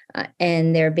voice,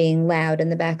 and they're being loud in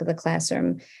the back of the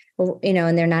classroom,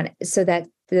 and they're not, so that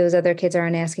those other kids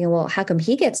aren't asking, well, how come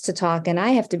he gets to talk and I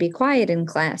have to be quiet in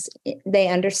class? They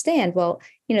understand, well,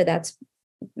 that's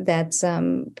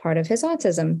part of his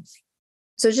autism.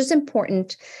 So it's just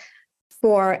important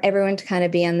for everyone to kind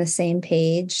of be on the same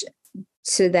page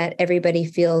so that everybody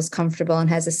feels comfortable and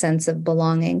has a sense of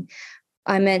belonging.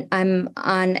 I'm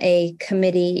on a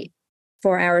committee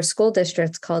for our school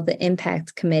districts called the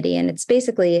Impact Committee, and it's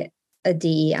basically a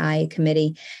DEI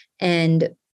committee. And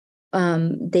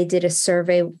they did a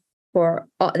survey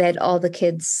that all the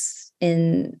kids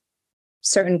in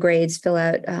certain grades fill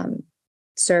out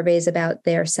surveys about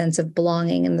their sense of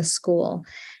belonging in the school.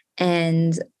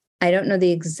 And I don't know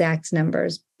the exact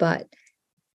numbers, but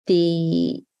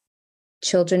the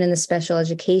children in the special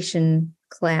education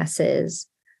classes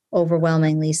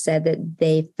overwhelmingly said that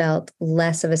they felt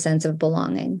less of a sense of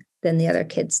belonging than the other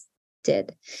kids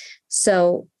did.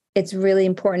 So it's really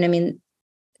important. I mean,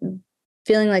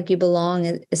 feeling like you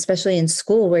belong, especially in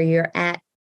school where you're at,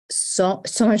 so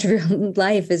much of your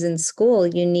life is in school,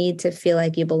 you need to feel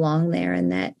like you belong there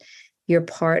and that you're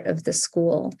part of the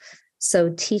school.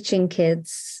 So teaching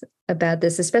kids about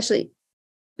this, especially,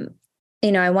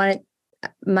 I wanted,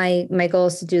 my goal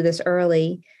is to do this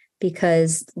early,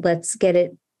 because let's get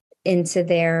it into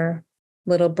their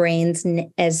little brains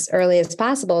as early as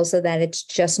possible so that it's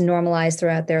just normalized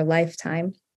throughout their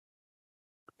lifetime.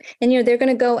 And, they're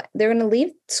going to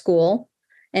leave school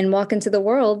and walk into the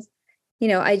world.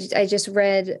 I just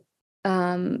read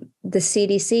the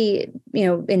CDC,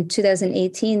 in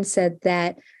 2018 said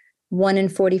that 1 in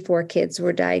 44 kids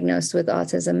were diagnosed with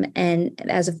autism. And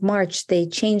as of March, they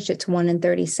changed it to 1 in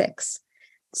 36.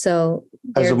 So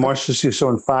as of March this year, so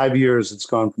in 5 years, it's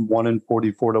gone from 1 in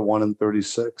 44 to 1 in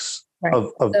 36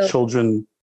 of children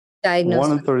diagnosed.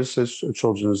 1 in 36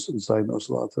 children is diagnosed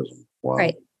with autism. Wow.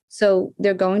 Right. So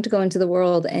they're going to go into the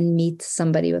world and meet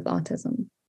somebody with autism,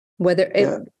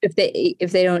 if they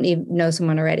don't even know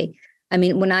someone already. I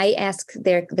mean, when I ask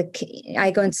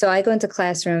I go into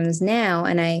classrooms now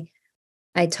and I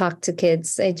talk to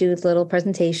kids. I do a little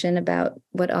presentation about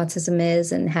what autism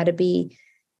is and how to be,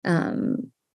 things,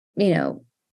 how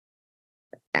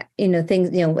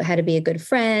to be a good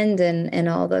friend and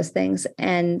all those things.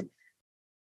 And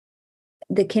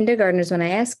the kindergartners, when I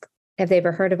ask, have they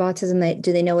ever heard of autism?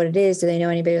 Do they know what it is? Do they know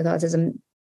anybody with autism?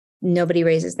 Nobody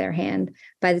raises their hand.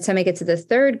 By the time I get to the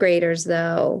third graders,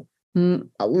 though,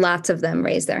 lots of them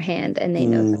raise their hand and they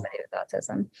know somebody with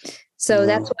autism. So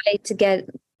that's why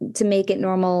to make it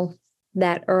normal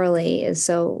that early is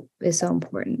so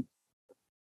important.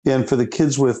 Yeah, and for the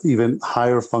kids with even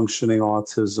higher functioning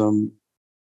autism,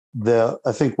 I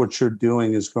think what you're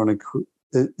doing is going to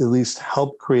at least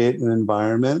help create an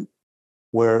environment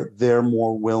where they're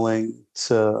more willing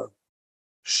to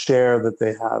share that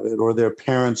they have it, or their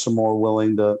parents are more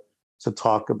willing to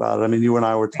talk about it. I mean, you and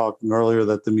I were talking earlier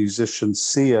that the musician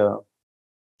Sia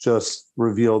just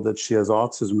revealed that she has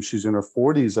autism. She's in her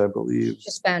 40s, I believe. She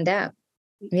just found out.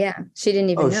 Yeah, she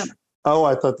didn't even know.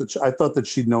 I thought that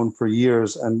she'd known for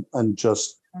years and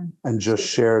just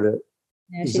shared it.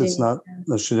 No, she didn't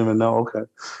No, she didn't even know. Okay.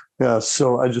 Yeah.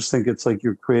 So I just think it's like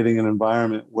you're creating an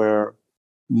environment where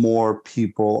more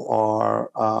people are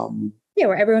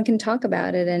where everyone can talk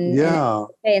about it and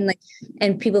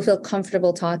people feel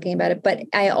comfortable talking about it. But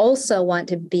I also want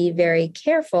to be very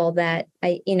careful that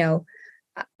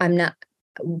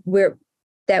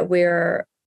we're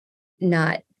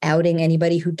not outing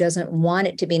anybody who doesn't want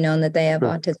it to be known that they have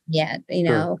autism yet,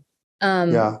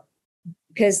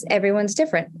 because everyone's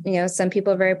different. Some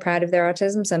people are very proud of their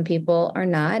autism, some people are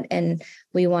not. And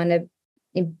we want to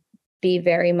be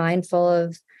very mindful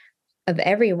of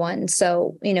everyone.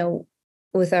 So,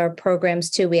 with our programs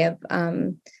too, we have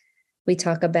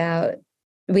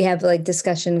like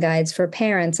discussion guides for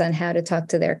parents on how to talk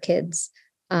to their kids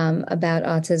about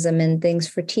autism, and things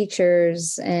for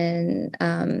teachers and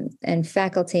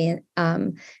faculty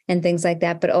and things like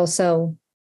that. But also,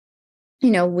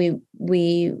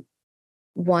 we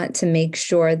want to make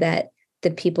sure that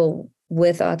the people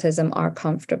with autism are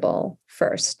comfortable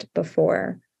first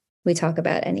before we talk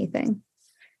about anything.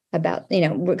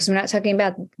 Because we're not talking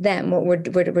about them. What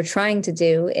we're trying to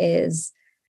do is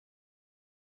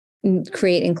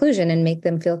create inclusion and make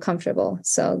them feel comfortable.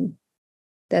 So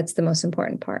that's the most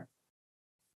important part.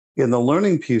 And the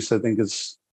learning piece, I think,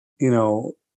 is,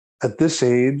 at this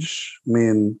age, I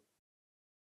mean,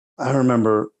 I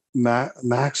remember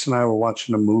Max and I were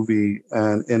watching a movie,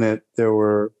 and in it there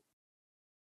were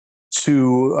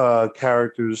two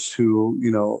characters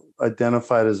who,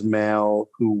 identified as male,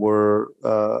 who were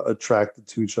attracted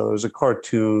to each other. It was a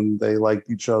cartoon. They liked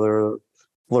each other,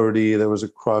 flirty. There was a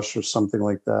crush or something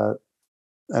like that.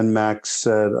 And Max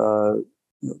said,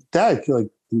 Dad,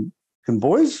 can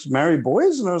boys marry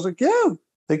boys? And I was like, yeah,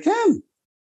 they can.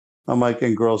 I'm like,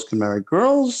 and girls can marry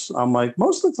girls. I'm like,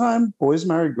 most of the time, boys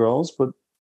marry girls, but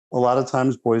a lot of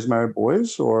times boys marry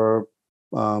boys, or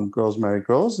girls marry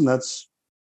girls, and that's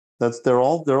they're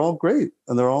all great,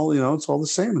 and they're all, it's all the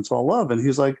same. It's all love. And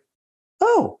he's like,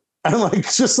 oh, and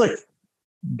just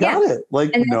got it.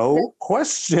 No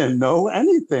question, no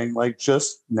anything.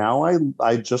 Just now,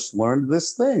 I just learned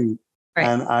this thing,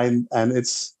 right.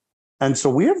 And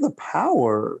so we have the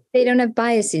power. They don't have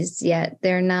biases yet. They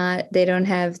don't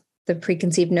have the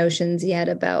preconceived notions yet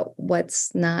about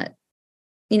what's not,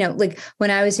 when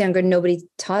I was younger, nobody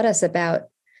taught us about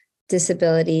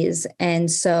disabilities. And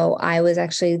so I was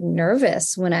actually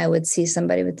nervous when I would see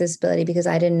somebody with disability because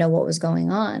I didn't know what was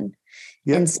going on.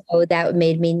 Yep. And so that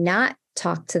made me not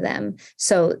talk to them.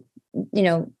 So,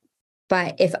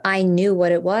 but if I knew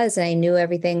what it was and I knew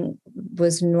everything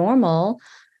was normal,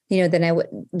 then I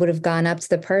would have gone up to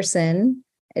the person,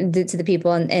 to the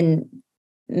people, and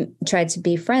tried to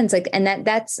be friends. And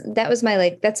that was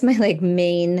my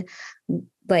main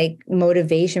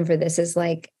motivation for this is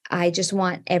I just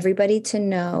want everybody to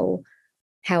know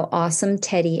how awesome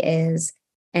Teddy is,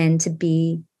 and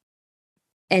to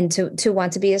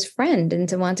want to be his friend, and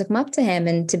to want to come up to him,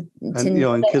 and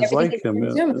and kids like him,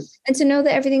 and to know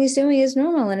that everything he's doing is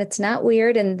normal and it's not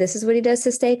weird, and this is what he does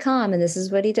to stay calm, and this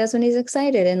is what he does when he's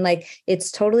excited, and it's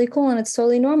totally cool and it's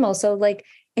totally normal. So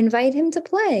invite him to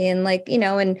play, and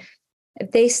and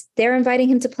if they're inviting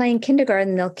him to play in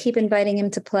kindergarten, they'll keep inviting him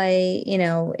to play,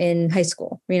 in high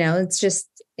school.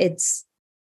 That's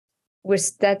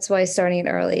why starting it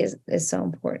early is so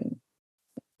important.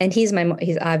 And he's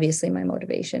obviously my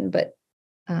motivation, but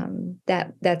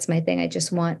that's my thing. I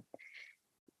just want,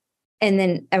 and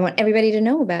then I want everybody to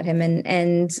know about him,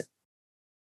 and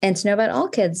to know about all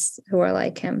kids who are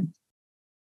like him.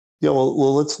 Yeah,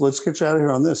 well, let's get you out of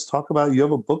here on this. Talk about, you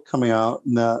have a book coming out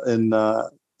in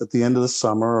at the end of the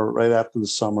summer, or right after the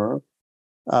summer.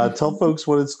 Tell folks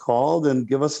what it's called, and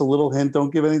give us a little hint.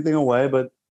 Don't give anything away,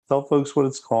 but tell folks what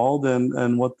it's called,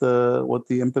 and what the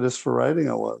impetus for writing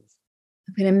it was.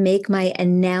 I'm going to make my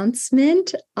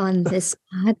announcement on this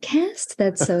podcast.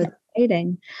 That's so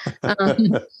exciting.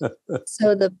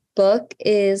 So the book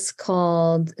is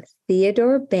called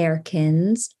Theodore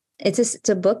Bearkins. It's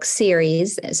a book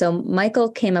series. So Michael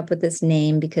came up with this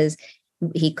name because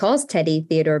he calls Teddy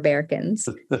Theodore Bearkins.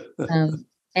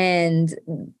 And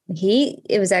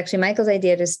it was actually Michael's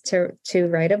idea just to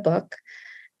write a book.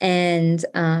 And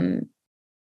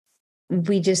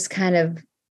we just kind of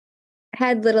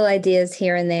had little ideas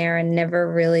here and there and never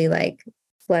really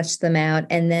fleshed them out.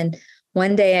 And then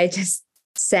one day I just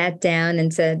sat down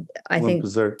and said, I went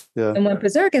berserk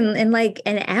in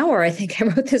an hour. I think I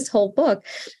wrote this whole book.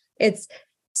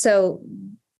 So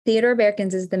Theodore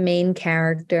Bearkins is the main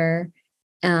character.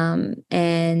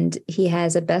 And he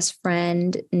has a best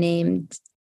friend named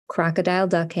Crocodile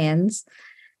Duckhands.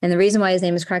 And the reason why his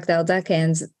name is Crocodile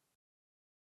Duckhands,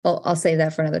 I'll save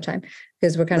that for another time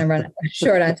because we're kind of running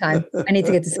short on time. I need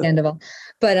to get to Scandival.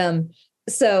 But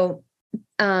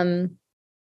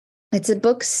it's a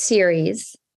book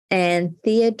series, and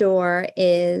Theodore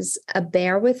is a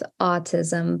bear with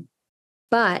autism,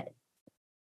 but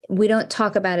we don't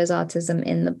talk about his autism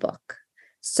in the book.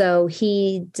 So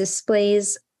he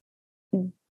displays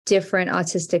different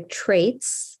autistic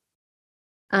traits,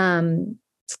 but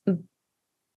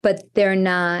they're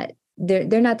not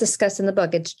discussed in the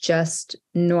book. It's just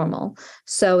normal.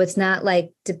 So it's not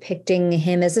depicting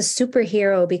him as a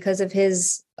superhero because of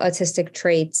his autistic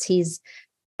traits. He's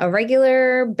a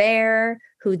regular bear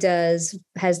who goes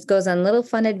on little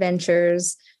fun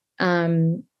adventures,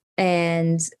 and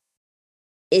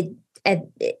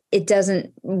it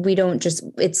doesn't. We don't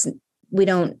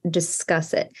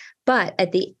discuss it. But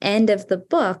at the end of the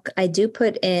book, I do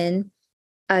put in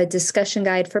a discussion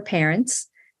guide for parents.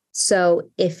 So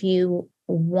if you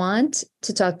want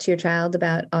to talk to your child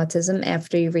about autism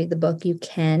after you read the book, you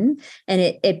can.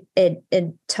 And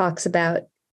it talks about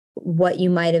what you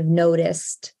might have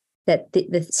noticed, that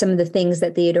some of the things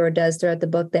that Theodore does throughout the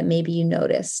book that maybe you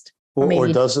noticed. or maybe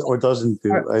you doesn't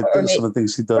do. I think some of the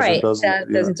things he does or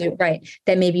doesn't. Doesn't do, right.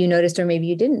 That maybe you noticed or maybe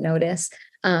you didn't notice.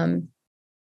 And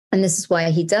this is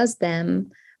why he does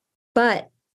them. But,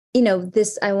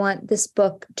 I want this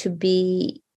book to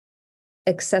be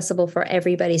accessible for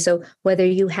everybody. So whether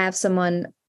you have someone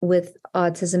with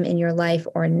autism in your life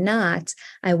or not,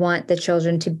 I want the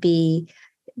children to be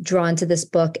drawn to this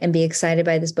book and be excited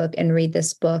by this book and read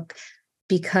this book,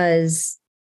 because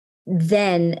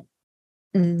then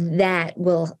that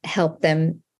will help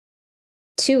them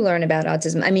to learn about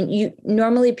autism. I mean,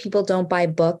 normally people don't buy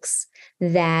books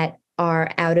that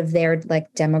are out of their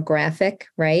demographic,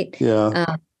 right?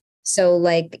 Yeah. So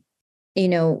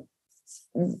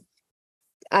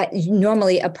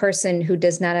normally a person who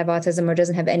does not have autism or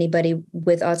doesn't have anybody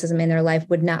with autism in their life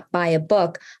would not buy a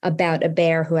book about a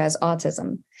bear who has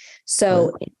autism.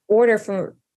 So in order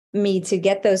for me to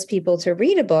get those people to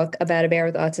read a book about a bear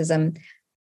with autism,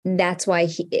 that's why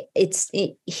it's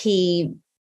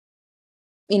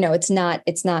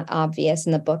not obvious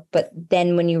in the book. But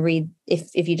then when you read,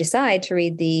 if you decide to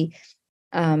read the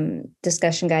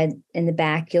discussion guide in the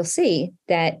back, you'll see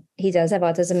that he does have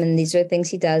autism and these are the things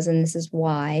he does and this is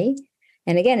why.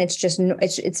 And again, it's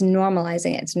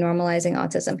normalizing it. It's normalizing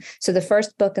autism. So the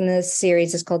first book in this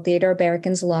series is called Theodore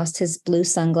Barrican's Lost His Blue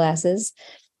Sunglasses.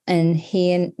 And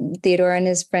Theodore and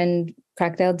his friend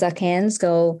Crocodile Duck Hands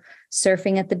go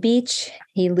surfing at the beach.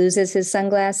 He loses his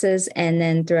sunglasses. And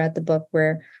then throughout the book,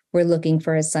 we're looking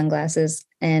for his sunglasses.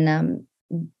 And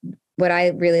what I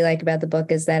really like about the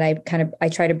book is that I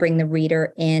try to bring the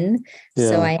reader in. Yeah.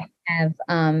 So I have,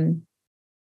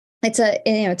 it's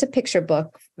a picture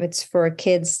book. It's for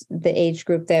kids, the age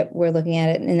group that we're looking at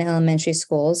it in elementary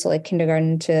schools, so like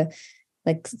kindergarten to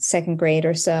second grade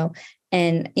or so.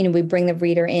 And, we bring the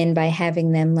reader in by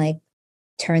having them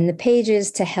turn the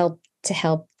pages to help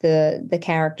the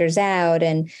characters out.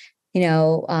 And,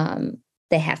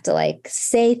 they have to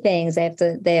say things. They have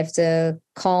to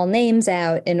call names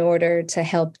out in order to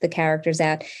help the characters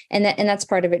out. And that's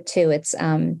part of it too. It's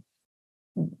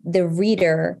the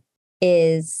reader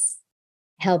is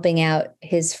helping out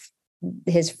his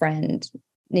friend,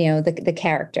 the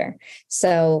character.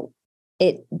 So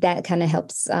that kind of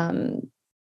helps.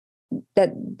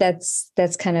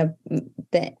 That's kind of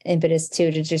the impetus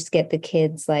too, to just get the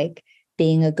kids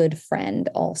being a good friend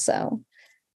also.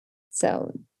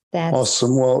 So that's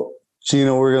awesome. Well,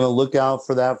 Gina, we're going to look out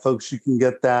for that, folks. You can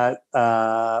get that.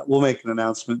 We'll make an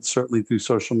announcement certainly through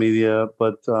social media,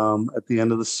 but at the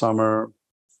end of the summer,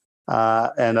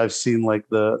 and I've seen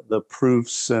the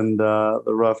proofs and the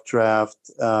rough draft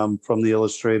from the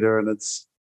illustrator, and it's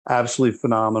absolutely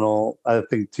phenomenal. I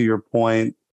think to your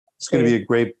point, it's going to be a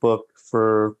great book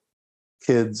for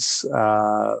kids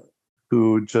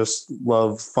who just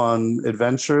love fun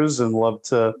adventures and love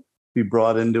to be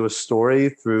brought into a story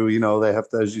through, they have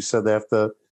to, as you said, they have to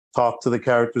talk to the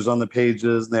characters on the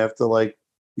pages and they have to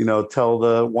tell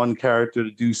the one character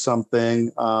to do something.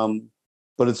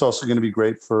 But it's also going to be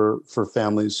great for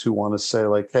families who want to say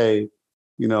hey,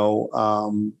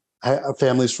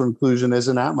 Families for Inclusion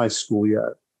isn't at my school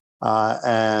yet.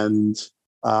 And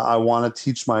I want to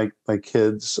teach my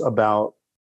kids about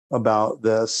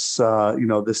this,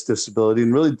 this disability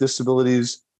and really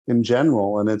disabilities in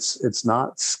general. And it's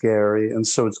not scary. And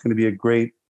so it's going to be a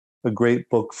great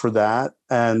book for that.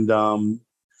 And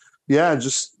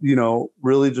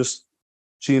really just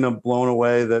Gina, blown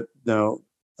away that,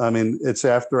 it's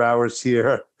after hours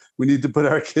here. We need to put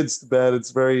our kids to bed. It's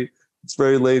very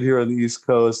late here on the East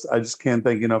Coast. I just can't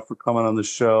thank you enough for coming on the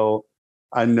show.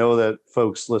 I know that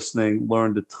folks listening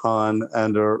learned a ton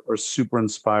and are super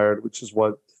inspired, which is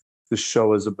what this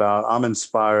show is about. I'm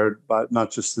inspired by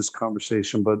not just this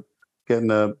conversation, but getting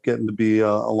to be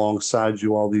alongside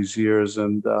you all these years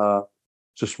and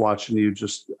just watching you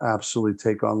just absolutely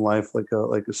take on life like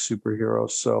a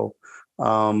superhero. So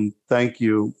thank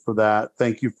you for that.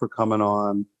 Thank you for coming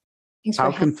on.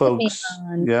 How can folks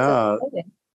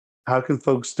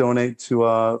donate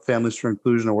to Families for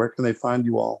Inclusion, or where can they find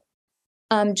you all?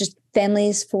 Just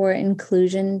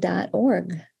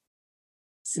familiesforinclusion.org.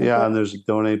 Yeah, and there's a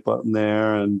donate button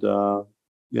there, and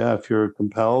if you're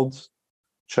compelled,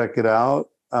 check it out.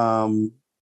 And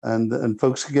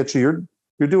folks can get you.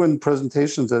 You're doing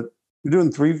presentations you're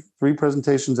doing three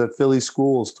presentations at Philly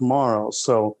schools tomorrow,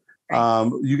 so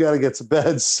you got to get to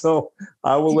bed. So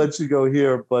I will let you go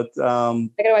here, but I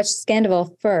got to watch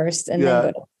Scandival first, and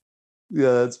then go.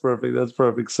 Yeah, that's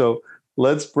perfect. So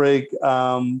let's break,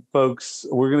 folks.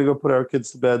 We're gonna go put our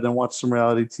kids to bed, then watch some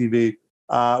reality TV.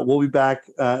 We'll be back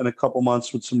in a couple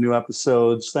months with some new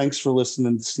episodes. Thanks for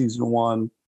listening to season 1.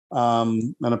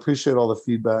 And I appreciate all the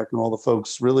feedback and all the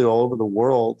folks really all over the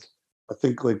world I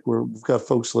think like we've got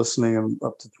folks listening in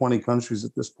up to 20 countries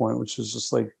at this point, which is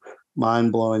just like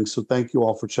mind blowing. So thank you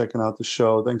all for checking out the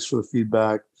show. Thanks for the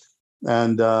feedback.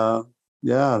 And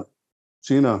yeah,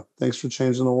 Gina, thanks for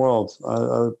changing the world.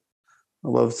 I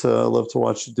love to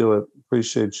watch you do it.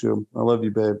 Appreciate you. I love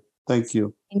you, babe. Thank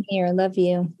you. I'm here. I love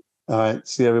you. All right.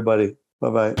 See everybody.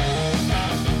 Bye-bye.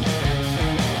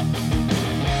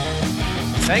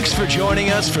 Thanks for joining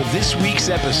us for this week's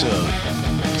episode.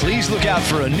 Please look out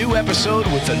for a new episode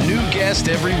with a new guest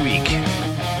every week.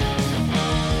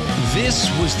 This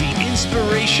was the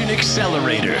Inspiration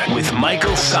Accelerator with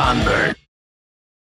Michael Sonbert.